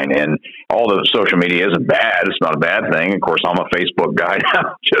line. And all the social media isn't bad. It's not a bad thing. Of course, I'm a Facebook guy.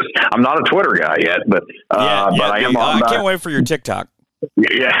 I'm not a Twitter guy yet, but I am. I can't wait for your TikTok.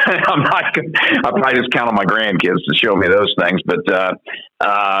 Yeah, I probably just count on my grandkids to show me those things, but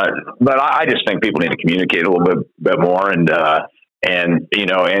I just think people need to communicate a little bit more and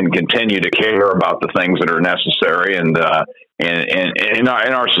continue to care about the things that are necessary and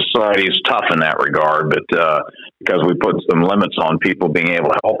our society is tough in that regard, but because we put some limits on people being able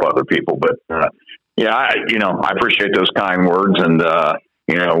to help other people, but I appreciate those kind words and.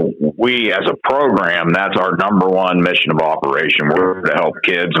 We as a program, that's our number one mission of operation. We're to help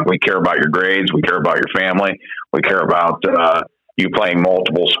kids, and we care about your grades. We care about your family. We care about you playing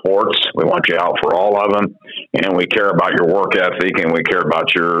multiple sports. We want you out for all of them, and we care about your work ethic, and we care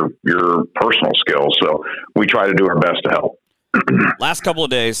about your personal skills. So we try to do our best to help. Last couple of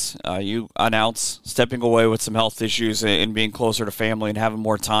days, you announced stepping away with some health issues and being closer to family and having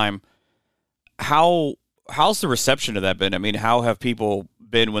more time. How's the reception of that been? I mean, how have people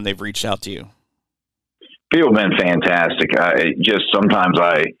been when they've reached out to you? People have been fantastic. Just sometimes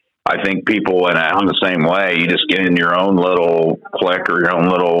I think people, and I'm the same way, you just get in your own little clique or your own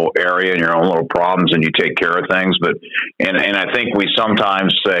little area and your own little problems and you take care of things. But, and I think we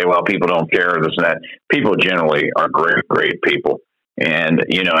sometimes say, well, people don't care, this and that. People generally are great, great people. And,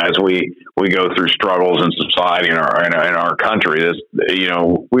 as we go through struggles in society in our country,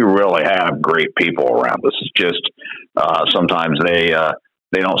 we really have great people around us. It's just, sometimes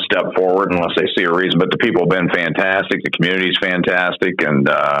they don't step forward unless they see a reason, but the people have been fantastic. The community's fantastic. And,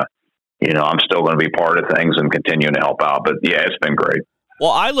 I'm still going to be part of things and continuing to help out, but yeah, it's been great.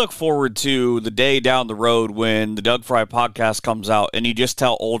 Well, I look forward to the day down the road when the Doug Fry podcast comes out and you just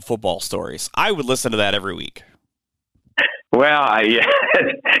tell old football stories. I would listen to that every week. Well,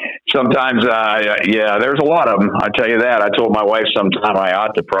 sometimes, there's a lot of them. I tell you that. I told my wife sometime I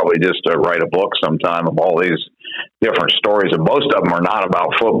ought to probably just write a book sometime of all these different stories. And most of them are not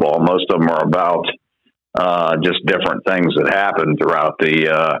about football. Most of them are about just different things that happened throughout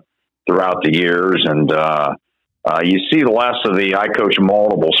the years. And you see less of I coached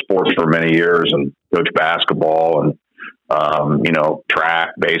multiple sports for many years and coached basketball and,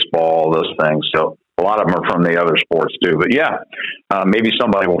 track, baseball, those things. So a lot of them are from the other sports too, but maybe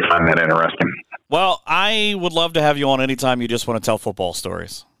somebody will find that interesting. Well, I would love to have you on anytime you just want to tell football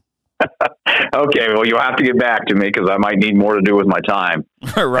stories. Okay, well, you'll have to get back to me because I might need more to do with my time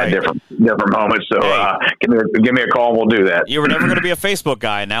right. at different moments. So give me a call and we'll do that. You were never going to be a Facebook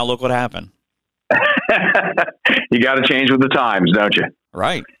guy. Now look what happened. You got to change with the times, don't you?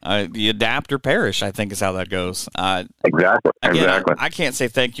 Right. You adapt or perish, I think is how that goes. Exactly. I can't say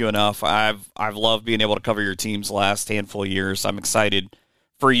thank you enough. I've loved being able to cover your teams the last handful of years. I'm excited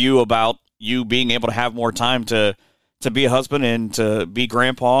for you about you being able to have more time to be a husband and to be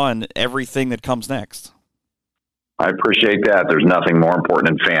grandpa and everything that comes next. I appreciate that. There's nothing more important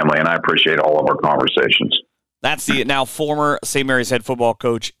than family, and I appreciate all of our conversations. That's the now former St. Mary's head football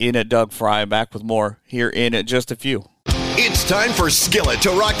coach in a Doug Fry. Back with more here in just a few. It's time for Skillet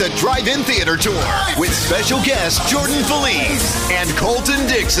to rock the Drive-In Theater Tour with special guest Jordan Feliz and Colton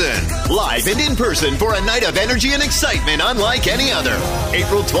Dixon. Live and in person for a night of energy and excitement unlike any other.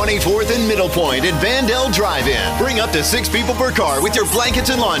 April 24th in Middle Point at Vandell Drive-In. Bring up to 6 people per car with your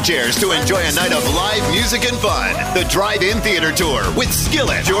blankets and lawn chairs to enjoy a night of live music and fun. The Drive-In Theater Tour with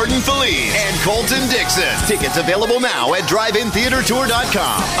Skillet, Jordan Feliz, and Colton Dixon. Tickets available now at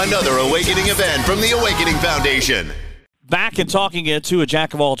driveintheatertour.com. Another awakening event from the Awakening Foundation. Back and talking to a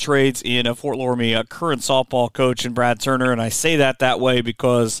jack of all trades in Fort Loramie, a current softball coach in Brad Turner, and I say that way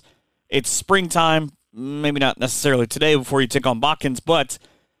because it's springtime, maybe not necessarily today before you take on Botkins, but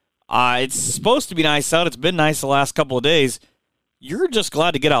it's supposed to be nice out. It's been nice the last couple of days. You're just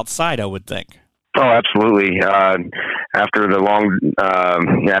glad to get outside, I would think. Oh, absolutely. After the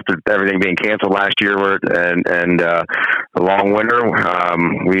after everything being canceled last year and the long winter,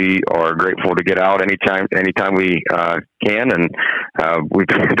 we are grateful to get out anytime we can, and we've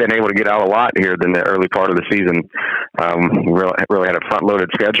been able to get out a lot here in the early part of the season. We really had a front-loaded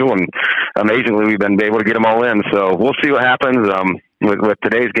schedule, and amazingly, we've been able to get them all in. So we'll see what happens. With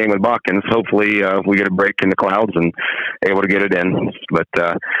today's game with Botkins, hopefully we get a break in the clouds and able to get it in. But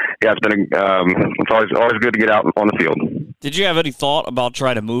it's been it's always good to get out on the field. Did you have any thought about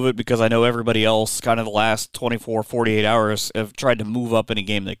trying to move it? Because I know everybody else, kind of the last 24, 48 hours, have tried to move up any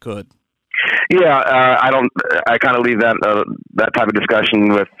game they could. Yeah, I kind of leave that type of discussion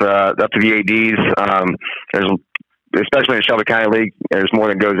with up to the ADs. There's, especially in the Shelby County League, there's more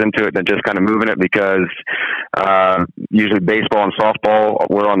that goes into it than just kind of moving it, because usually baseball and softball,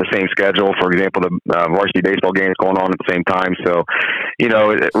 we're on the same schedule. For example, the varsity baseball game is going on at the same time. So,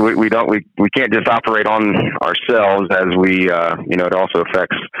 we can't just operate on ourselves, as it also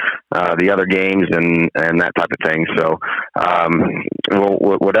affects the other games and that type of thing. So,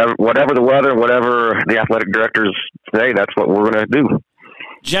 whatever the weather, whatever the athletic directors say, that's what we're going to do.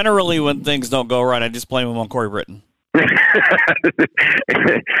 Generally, when things don't go right, I just blame them on Corey Britton. we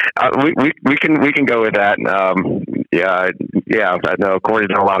can go with that. I know Corey's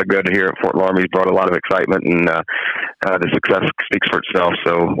done a lot of good here at Fort Laramie. He's brought a lot of excitement, and the success speaks for itself.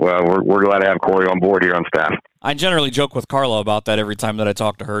 So we're glad to have Corey on board here on staff. I generally joke with Carla about that every time that I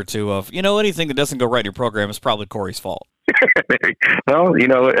talk to her too. Of anything that doesn't go right in your program is probably Corey's fault. Well,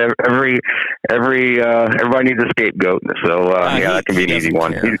 everybody needs a scapegoat, so that can be an easy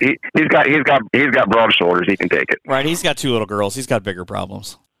one. He's got broad shoulders. He can take it. Right, he's got 2 little girls. He's got bigger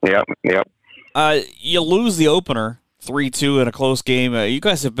problems. Yep. You lose the opener 3-2 in a close game. You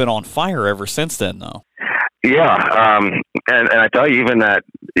guys have been on fire ever since then, though. Yeah, and I tell you, even that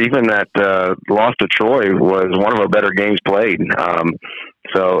loss to Troy was one of our better games played.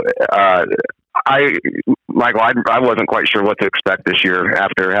 Michael, I wasn't quite sure what to expect this year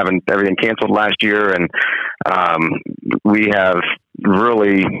after having everything canceled last year, and we have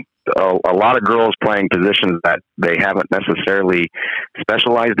really a lot of girls playing positions that they haven't necessarily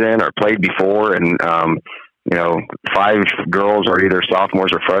specialized in or played before, and 5 girls are either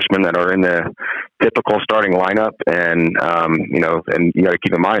sophomores or freshmen that are in the typical starting lineup, and and you got to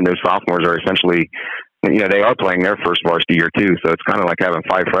keep in mind those sophomores are essentially, they are playing their first varsity year too, so it's kind of like having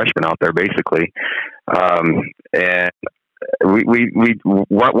 5 freshmen out there basically. And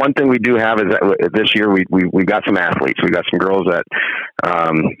one thing we do have is that this year we got some athletes. We got some girls that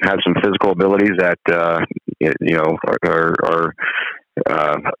have some physical abilities that are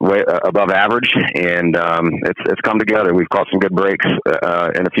way above average, and it's come together. We've caught some good breaks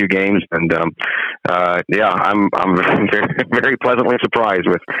in a few games, and I'm very, very pleasantly surprised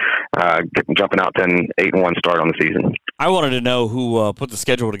with jumping out to an 8-1 start on the season. I wanted to know who put the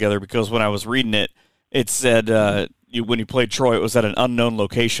schedule together, because when I was reading it, it said when you played Troy, it was at an unknown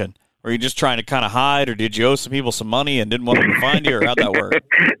location. Were you just trying to kind of hide, or did you owe some people some money and didn't want them to find you, or how'd that work?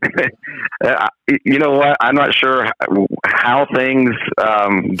 You know what? I'm not sure how things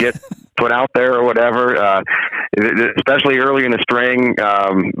get put out there or whatever, especially early in the spring.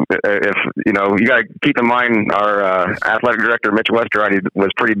 If you got to keep in mind our athletic director, Mitch Westerite, was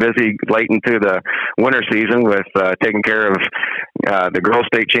pretty busy late into the winter season with taking care of the girls'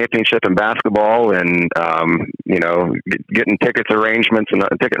 state championship in basketball, and getting ticket arrangements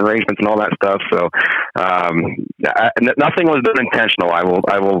and all that stuff. So nothing was done intentional.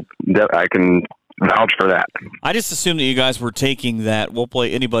 I can vouch for that. I just assumed that you guys were taking that we'll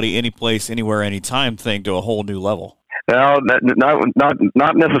play anybody, any place, anywhere, anytime thing to a whole new level. No,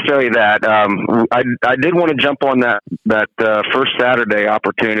 not necessarily that. I did want to jump on that first Saturday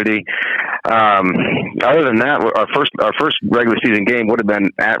opportunity. Other than that, our first regular season game would have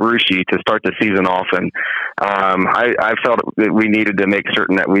been at Russia to start the season off, and I felt that we needed to make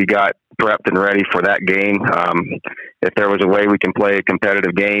certain that we got prepped and ready for that game. If there was a way we can play a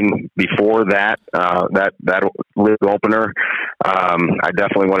competitive game before that league opener, I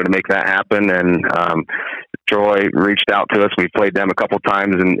definitely wanted to make that happen. And Troy reached out to us. We played them a couple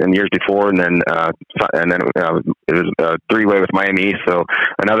times in years before, and then it was a 3-way with Miami East. So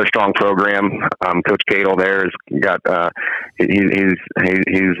another strong program. Coach Cadle there has got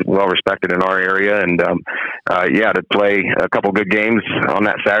he's well respected in our area, and to play a couple good games on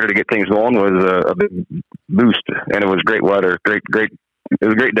that Saturday to get things going was a big boost, and it was great weather. Great. It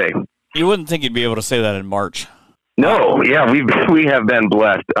was a great day. You wouldn't think you'd be able to say that in March. No, yeah, we have been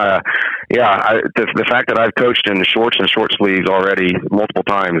blessed. The fact that I've coached in shorts and short sleeves already multiple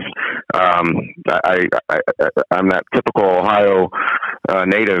times, I'm that typical Ohio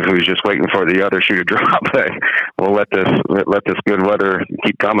native who's just waiting for the other shoe to drop. We'll let this good weather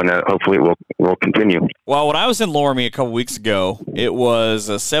keep coming, and hopefully it will continue. Well, when I was in Laramie a couple weeks ago, it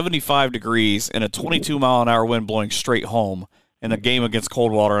was 75 degrees and a 22-mile-an-hour wind blowing straight home in a game against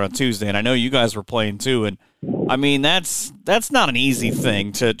Coldwater on a Tuesday, and I know you guys were playing too. And I mean, that's not an easy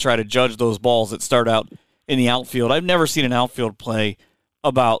thing to try to judge those balls that start out in the outfield. I've never seen an outfield play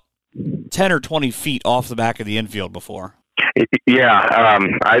about 10 or 20 feet off the back of the infield before. Yeah,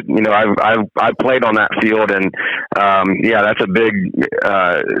 I've played on that field, and that's a big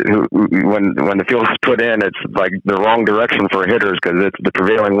when the field is put in, it's like the wrong direction for hitters because it's the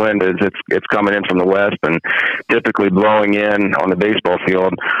prevailing wind it's coming in from the west and typically blowing in on the baseball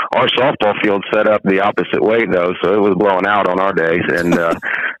field. Our softball field set up the opposite way though, so it was blowing out on our days, and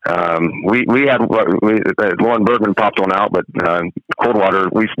we had Lauren Bergman popped one out, but Coldwater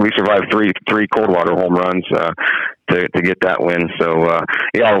we survived three Coldwater home runs to get that win. So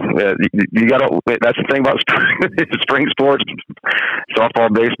you got to. That's the thing about spring sports,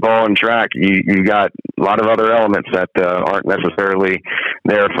 softball, baseball, and track. You got a lot of other elements that aren't necessarily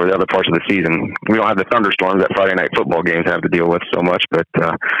there for the other parts of the season. We don't have the thunderstorms that Friday night football games have to deal with so much, but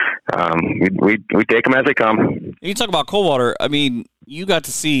we take them as they come. You talk about Coldwater. I mean, you got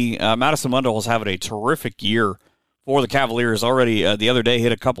to see Madison Mundell is having a terrific year for the Cavaliers already. The other day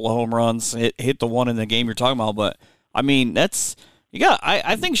hit a couple of home runs, hit the one in the game you're talking about, but I mean, I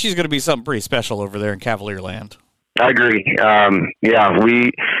think she's going to be something pretty special over there in Cavalier land. I agree.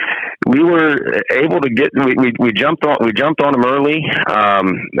 We were able to we jumped on them early,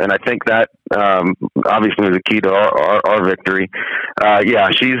 and I think that obviously was the key to our victory.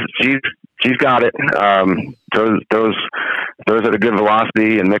 She's got it. Throws at a good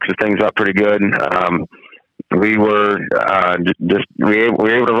velocity and mixes things up pretty good. We were we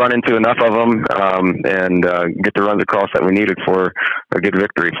were able to run into enough of them and get the runs across that we needed for a good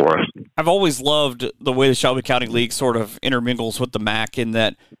victory for us. I've always loved the way the Shelby County League sort of intermingles with the MAC in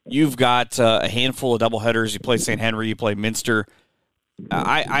that you've got a handful of doubleheaders. You play St. Henry, you play Minster.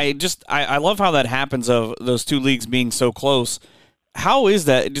 I love how that happens of those two leagues being so close. How is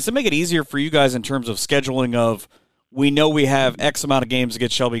that? Does it make it easier for you guys in terms of scheduling of we know we have X amount of games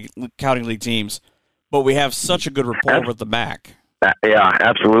against Shelby County League teams, but we have such a good rapport with the MAC? Yeah,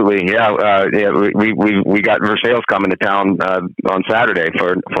 absolutely. Yeah, we got Versailles coming to town on Saturday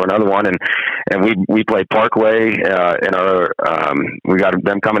for another one, and we play Parkway in our we got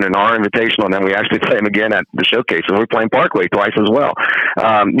them coming in our invitational, and then we actually play them again at the showcase. So we're playing Parkway twice as well.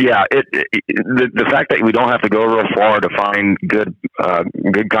 The fact that we don't have to go real far to find good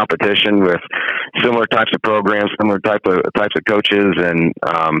competition with similar types of programs, similar types of coaches, and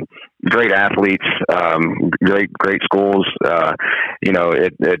great athletes, great schools.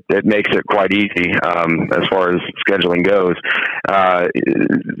 It makes it quite easy as far as scheduling goes.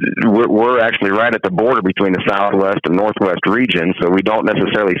 We're actually right at the border between the Southwest and Northwest region, so we don't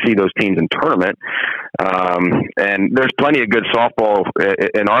necessarily see those teams in tournament. And there's plenty of good softball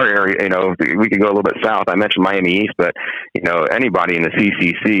in our area. We could go a little bit south. I mentioned Miami East, but anybody in the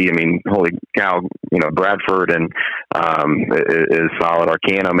CCC. I mean, holy cow! Bradford and is solid.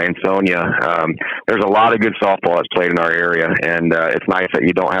 Arcana, Mansonia. There's a lot of good softball that's played in our area, and it's nice that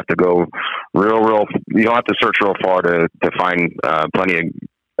you don't have to go real. You don't have to search real far to find plenty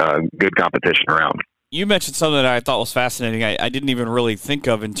of good competition around. You mentioned something that I thought was fascinating. I didn't even really think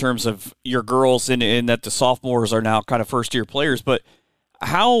of in terms of your girls in that the sophomores are now kind of first-year players. But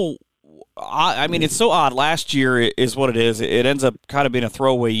how – I mean, it's so odd. Last year is what it is. It ends up kind of being a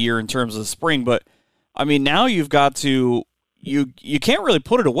throwaway year in terms of the spring. But, I mean, now you've got to – you can't really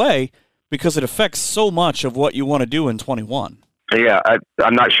put it away because it affects so much of what you want to do in 21. Yeah,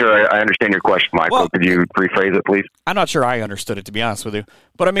 I'm not sure I understand your question, Michael. Well, could you rephrase it, please? I'm not sure I understood it, to be honest with you.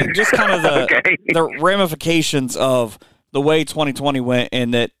 But, I mean, just kind of okay. the ramifications of the way 2020 went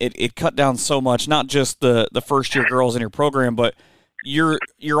and that it cut down so much, not just the first-year girls in your program, but you're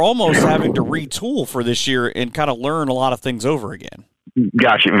almost having to retool for this year and kind of learn a lot of things over again.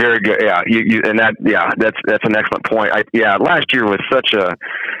 Gotcha. Very good. Yeah, that's an excellent point. Last year was such a –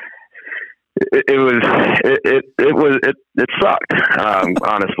 It sucked,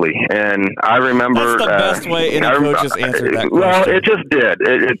 honestly. And I remember that's the best way any coach has answered that question. Well, it just did.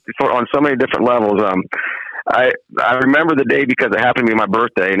 On so many different levels. I remember the day because it happened to be my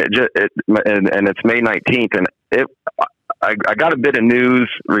birthday, and and it's May 19th, and I got a bit of news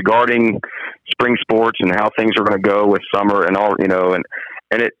regarding spring sports and how things are going to go with summer and all, and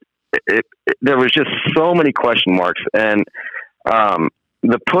there was just so many question marks, and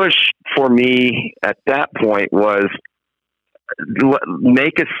the push for me at that point was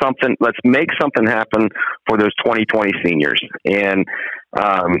let's make something happen for those 2020 seniors. And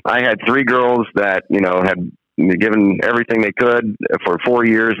I had three girls that had given everything they could for 4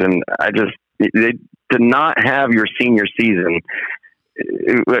 years, and they did not have your senior season.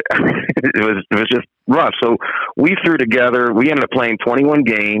 It was just rough. So we ended up playing 21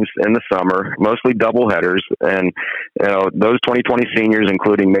 games in the summer, mostly doubleheaders. And, those 2020 seniors,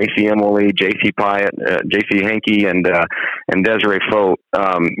 including Macy Emily, JC Pyatt, JC Hankey, and Desiree Fote,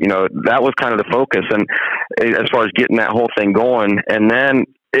 that was kind of the focus. And as far as getting that whole thing going, and then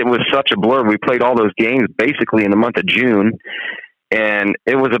it was such a blur. We played all those games basically in the month of June, and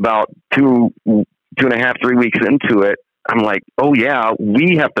it was about 2.5, 3 weeks into it. I'm like, oh yeah,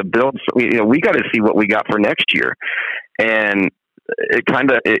 we have to build. We got to see what we got for next year, and it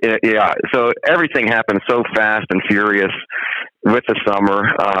kind of, yeah. So everything happened so fast and furious with the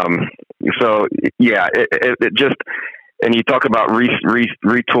summer. So yeah, it just. And you talk about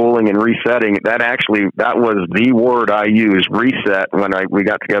retooling and resetting. That was the word I used, reset, when we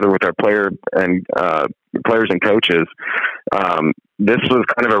got together with our players and coaches. This was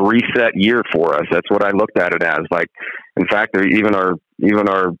kind of a reset year for us. That's what I looked at it as. Like, in fact, even our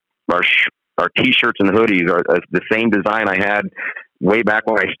T-shirts and hoodies are the same design I had way back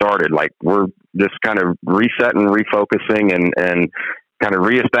when I started. Like, we're just kind of resetting, refocusing, and kind of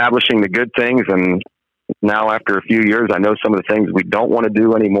reestablishing the good things. And now, after a few years, I know some of the things we don't want to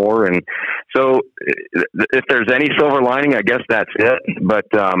do anymore. And so if there's any silver lining, I guess that's it. But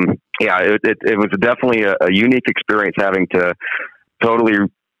it was definitely a unique experience having to totally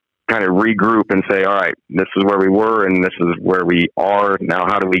kind of regroup and say, all right, this is where we were and this is where we are. Now,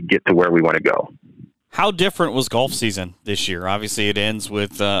 how do we get to where we want to go? How different was golf season this year? Obviously, it ends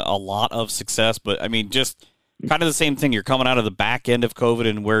with a lot of success, but I mean, just kind of the same thing. You're coming out of the back end of COVID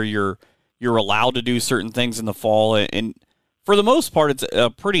and where you're allowed to do certain things in the fall. And for the most part, it's a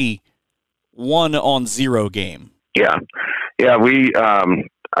pretty 1-on-0 game. Yeah. Yeah.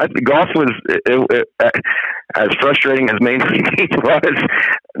 Golf was as frustrating as Main Street was.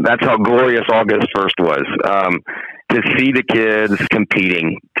 That's how glorious August 1st was. To see the kids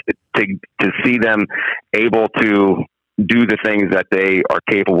competing, to see them able to do the things that they are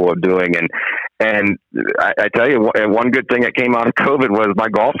capable of doing. And I tell you, one good thing that came out of COVID was my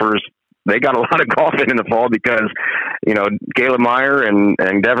golfers, they got a lot of golf in the fall because, Caleb Meyer and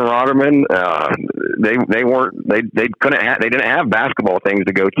Devin Rotterman, they didn't have basketball things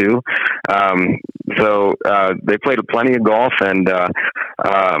to go to. So they played plenty of golf and,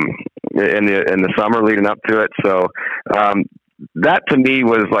 in the summer leading up to it. So, that to me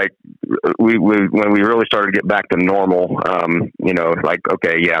was like, when we really started to get back to normal, like,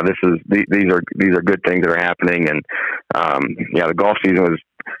 okay, yeah, these are good things that are happening. And, the golf season was,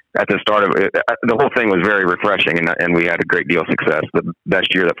 at the start of it, the whole thing was very refreshing, and we had a great deal of success. The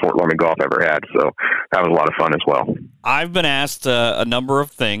best year that Fort Lorman Golf ever had. So that was a lot of fun as well. I've been asked a number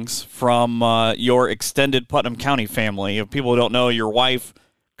of things from your extended Putnam County family. If people don't know, your wife,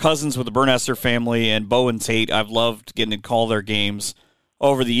 cousins with the Burnester family, and Bo and Tate, I've loved getting to call their games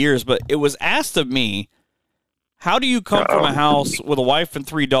over the years. But it was asked of me, how do you come from a house with a wife and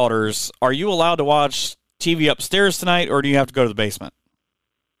 3 daughters? Are you allowed to watch TV upstairs tonight, or do you have to go to the basement?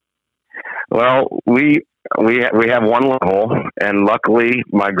 Well, we have one level, and luckily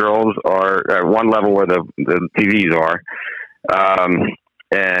my girls are at one level where the TVs are.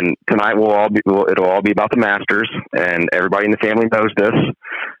 And tonight it'll all be about the Masters, and everybody in the family knows this.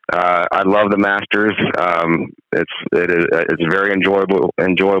 I love the Masters. It's a very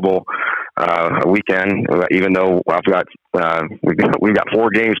enjoyable weekend. Even though we've got 4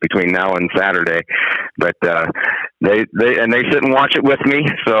 games between now and Saturday, but they sit and watch it with me.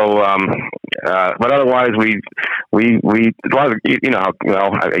 So, but otherwise you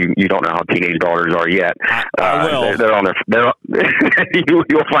don't know how teenage daughters are yet. I will. They're on their.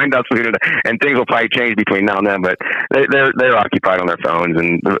 You'll find out soon, and things will probably change between now and then. But they're occupied on their phones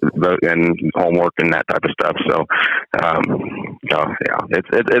and homework and that type of stuff. So,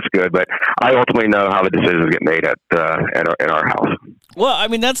 it's good. But I ultimately know how the decisions get made in our house. Well, I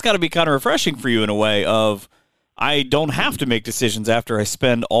mean, that's got to be kind of refreshing for you in a way of, I don't have to make decisions after I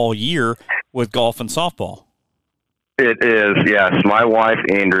spend all year with golf and softball. It is, yes. My wife,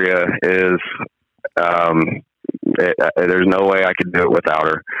 Andrea, is, there's no way I could do it without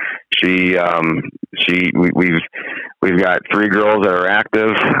her. We've got 3 girls that are active.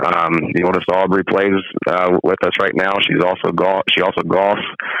 The oldest Aubrey plays with us right now. She also golfs.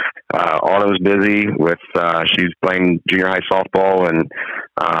 Autumn's busy with she's playing junior high softball and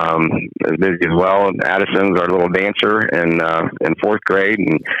is busy as well. And Addison's our little dancer in 4th grade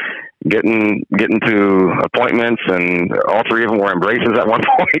and getting to appointments, and all 3 of them were in braces at one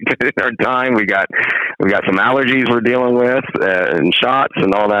point in our time. We got some allergies we're dealing with and shots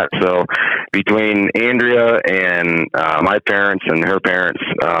and all that. So between Andrea and my parents and her parents,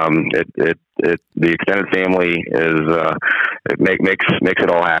 the extended family is it makes it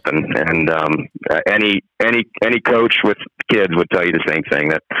all happen. And any coach with kids would tell you the same thing,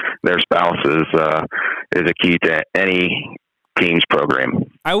 that their spouse is a key to any team's program.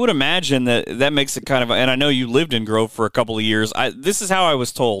 I would imagine that makes it kind of, and I know you lived in Grove for a couple of years. This is how I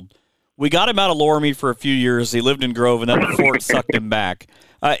was told. We got him out of Loramie for a few years. He lived in Grove, and then the Fort sucked him back.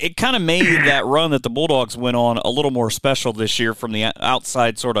 It kind of made that run that the Bulldogs went on a little more special this year from the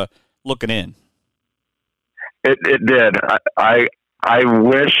outside, sort of looking in. It did. I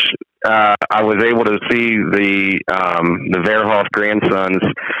wish I was able to see the Verhoff grandsons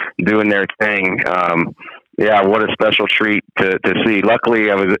doing their thing. Yeah, what a special treat to see. Luckily,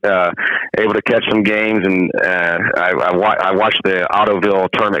 I was able to catch some games, and I watched the Ottoville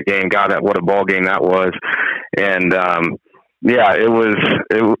tournament game. God, what a ball game that was! And yeah,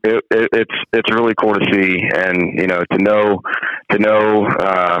 it's really cool to see, and to know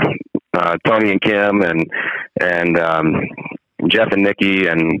Tony and Kim and Jeff and Nikki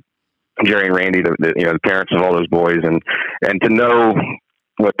and Jerry and Randy, the parents of all those boys, and to know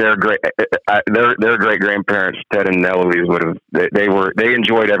what their great grandparents Ted and Eloise would have, they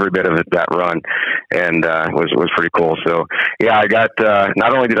enjoyed every bit of it, that run, and was pretty cool. So yeah, I got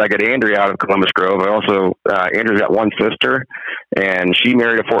not only did I get Andrea out of Columbus Grove, I also Andrea's got one sister, and she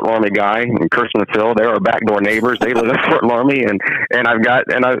married a Fort Loramie guy, and Kirsten and Phil, they are backdoor neighbors. They live in Fort Loramie, and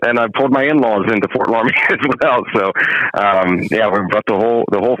I've pulled my in-laws into Fort Loramie as well. So yeah, but the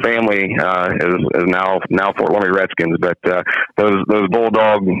whole family is now Fort Loramie Redskins. But those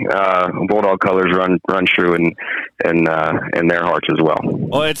Bulldog colors run true in their hearts as well.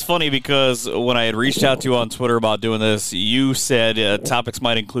 Well, it's funny because when I had reached out to you on Twitter about doing this, you said topics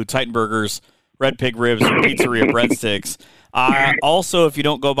might include Titan burgers, red pig ribs, pizzeria breadsticks. Also, if you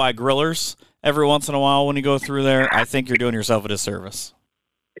don't go by Grillers every once in a while when you go through there, I think you're doing yourself a disservice.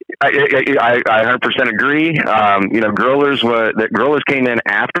 I 100% agree. Grillers came in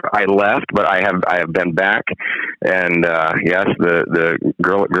after I left, but I have been back, and yes, the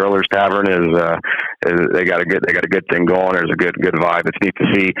Grillers Tavern is they got a good thing going. There's a good vibe. It's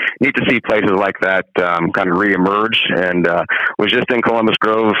neat to see places like that kind of reemerge. And was just in Columbus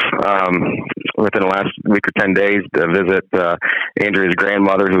Grove within the last week or 10 days to visit Andrea's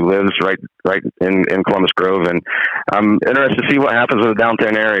grandmother, who lives right in Columbus Grove, and I'm interested to see what happens with the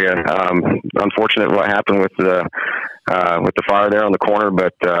downtown area. Unfortunate what happened with the fire there on the corner,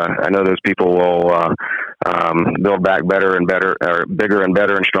 but I know those people will build back better and better, or bigger and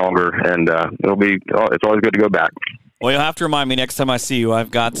better and stronger, and it's always good to go back. Well, you'll have to remind me next time I see you.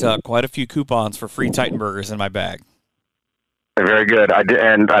 I've got quite a few coupons for free Titan burgers in my bag. Very good. I did,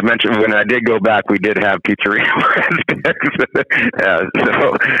 and I mentioned when I did go back, we did have pizzeria breadsticks. Yeah,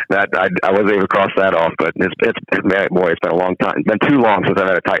 so that I was able to cross that off. But it's been a long time. It's been too long since I've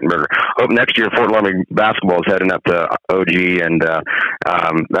had a Titan burger. Hope next year Fort Loramie basketball is heading up to OG, and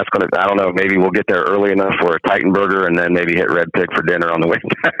that's gonna. I don't know. Maybe we'll get there early enough for a Titan burger, and then maybe hit Red Pig for dinner on the way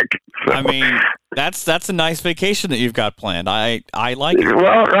back. So. I mean, that's a nice vacation that you've got planned. I like it.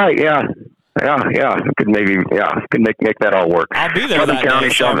 Well, right, yeah. Yeah. Could make that all work. I'll be there. Putnam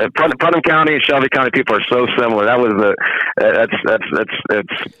County and Shelby County people are so similar. That was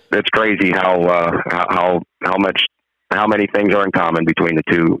it's crazy how many things are in common between the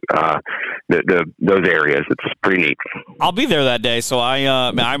two those areas. It's pretty neat. I'll be there that day, so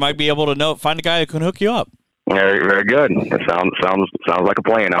I might be able to find a guy who can hook you up. Very, very good. It sounds like a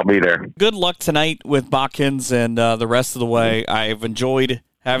plan. I'll be there. Good luck tonight with Botkins and the rest of the way. I've enjoyed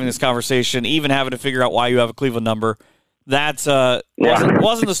having this conversation, even having to figure out why you have a Cleveland number. That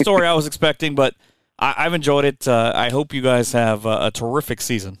wasn't the story I was expecting, but I've enjoyed it. I hope you guys have a terrific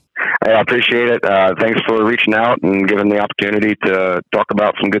season. I appreciate it. Thanks for reaching out and giving the opportunity to talk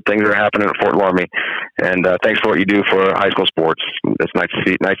about some good things that are happening at Fort Loramie. And thanks for what you do for high school sports. It's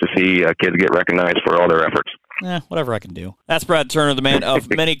nice to see kids get recognized for all their efforts. Whatever I can do. That's Brad Turner, the man of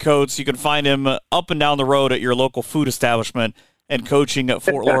many coats. You can find him up and down the road at your local food establishment and coaching at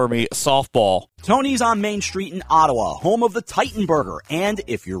Fort Loramie softball. Tony's on Main Street in Ottawa, home of the Titan Burger, and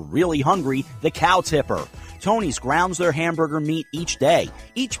if you're really hungry, the Cow Tipper. Tony's grounds their hamburger meat each day.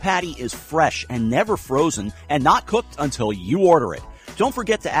 Each patty is fresh and never frozen and not cooked until you order it. Don't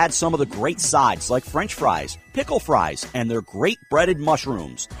forget to add some of the great sides like French fries, pickle fries, and their great breaded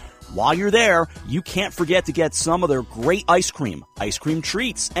mushrooms. While you're there, you can't forget to get some of their great ice cream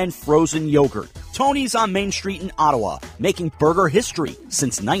treats, and frozen yogurt. Tony's on Main Street in Ottawa, making burger history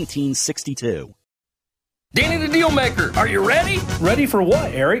since 1962. Danny the Dealmaker, are you ready? Ready for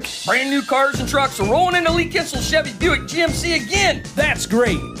what, Eric? Brand new cars and trucks are rolling into Lee Kinsel Chevy Buick GMC again. That's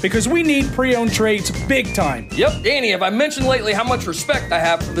great, because we need pre-owned trades big time. Yep, Danny, have I mentioned lately how much respect I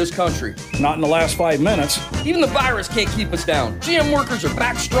have for this country? Not in the last 5 minutes. Even the virus can't keep us down. GM workers are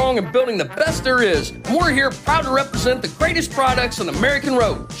back strong and building the best there is. And we're here proud to represent the greatest products on the American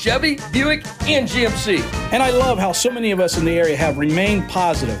road, Chevy, Buick, and GMC. And I love how so many of us in the area have remained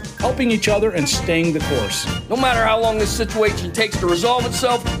positive, helping each other and staying the course. No matter how long this situation takes to resolve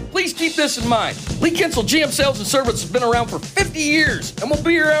itself, please keep this in mind. Lee Kinsel GM Sales and Service has been around for 50 years and will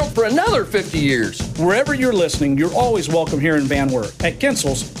be around for another 50 years. Wherever you're listening, you're always welcome here in Van Wert. At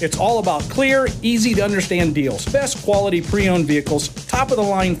Kinsel's, it's all about clear, easy-to-understand deals, best quality pre-owned vehicles,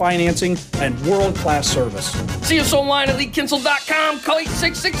 top-of-the-line financing, and world-class service. See us online at LeeKinsel.com. Call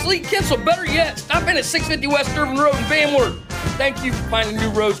 866-LEE-KINSEL. Better yet, stop in at 650 West Irvin Road in Van Wert. Thank you for finding new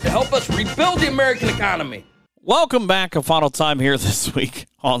roads to help us rebuild the American economy. Welcome back a final time here this week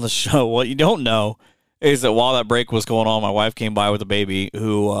on the show. What you don't know is that while that break was going on, my wife came by with a baby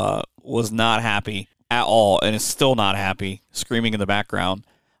who was not happy at all and is still not happy, screaming in the background.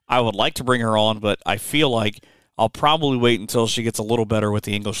 I would like to bring her on, but I feel like I'll probably wait until she gets a little better with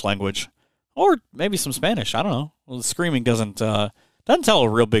the English language or maybe some Spanish. I don't know. Well, the screaming doesn't tell a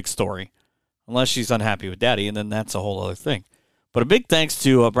real big story unless she's unhappy with Daddy, and then that's a whole other thing. But a big thanks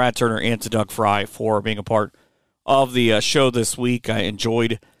to Brad Turner and to Doug Fry for being a part of the show this week. I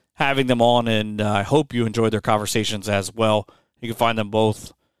enjoyed having them on, and I hope you enjoyed their conversations as well. You can find them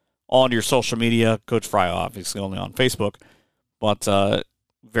both on your social media. Coach Fry, obviously, only on Facebook, but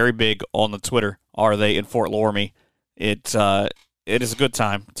very big on the Twitter are they in Fort Loramie. It is a good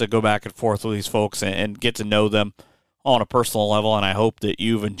time to go back and forth with these folks and get to know them on a personal level, and I hope that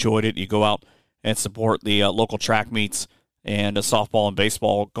you've enjoyed it. You go out and support the local track meets and softball and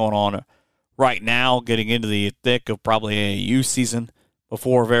baseball going on right now, getting into the thick of probably a U season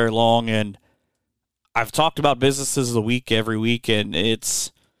before very long. And I've talked about businesses of the week every week, and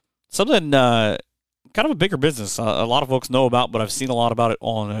it's something kind of a bigger business a lot of folks know about, but I've seen a lot about it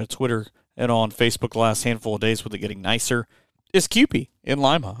on Twitter and on Facebook the last handful of days with it getting nicer. Is Kewpie in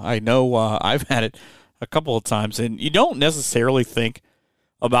Lima. I know I've had it a couple of times, and you don't necessarily think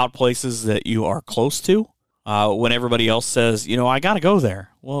about places that you are close to when everybody else says, I got to go there.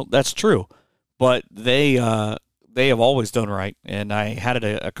 Well, that's true, but they have always done right, and I had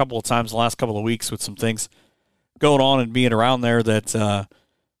it a couple of times the last couple of weeks with some things going on and being around there that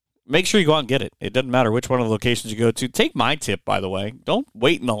make sure you go out and get it. It doesn't matter which one of the locations you go to. Take my tip, by the way. Don't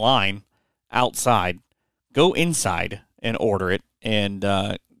wait in the line outside. Go inside and order it, and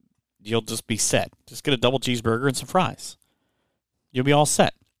you'll just be set. Just get a double cheeseburger and some fries. You'll be all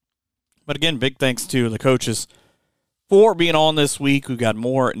set. But again, big thanks to the coaches for being on this week. We've got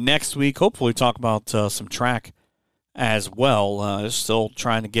more next week. Hopefully talk about some track as well. Still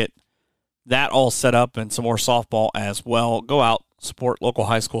trying to get that all set up and some more softball as well. Go out, support local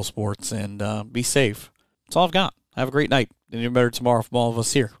high school sports, and be safe. That's all I've got. Have a great night. And even better tomorrow from all of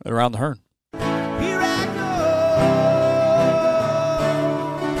us here at Around the Hearn.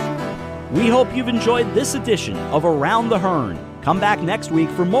 We hope you've enjoyed this edition of Around the Hearn. Come back next week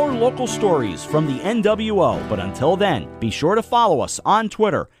for more local stories from the NWO. But until then, be sure to follow us on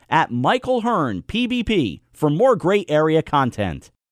Twitter at Michael Hearn PBP for more great area content.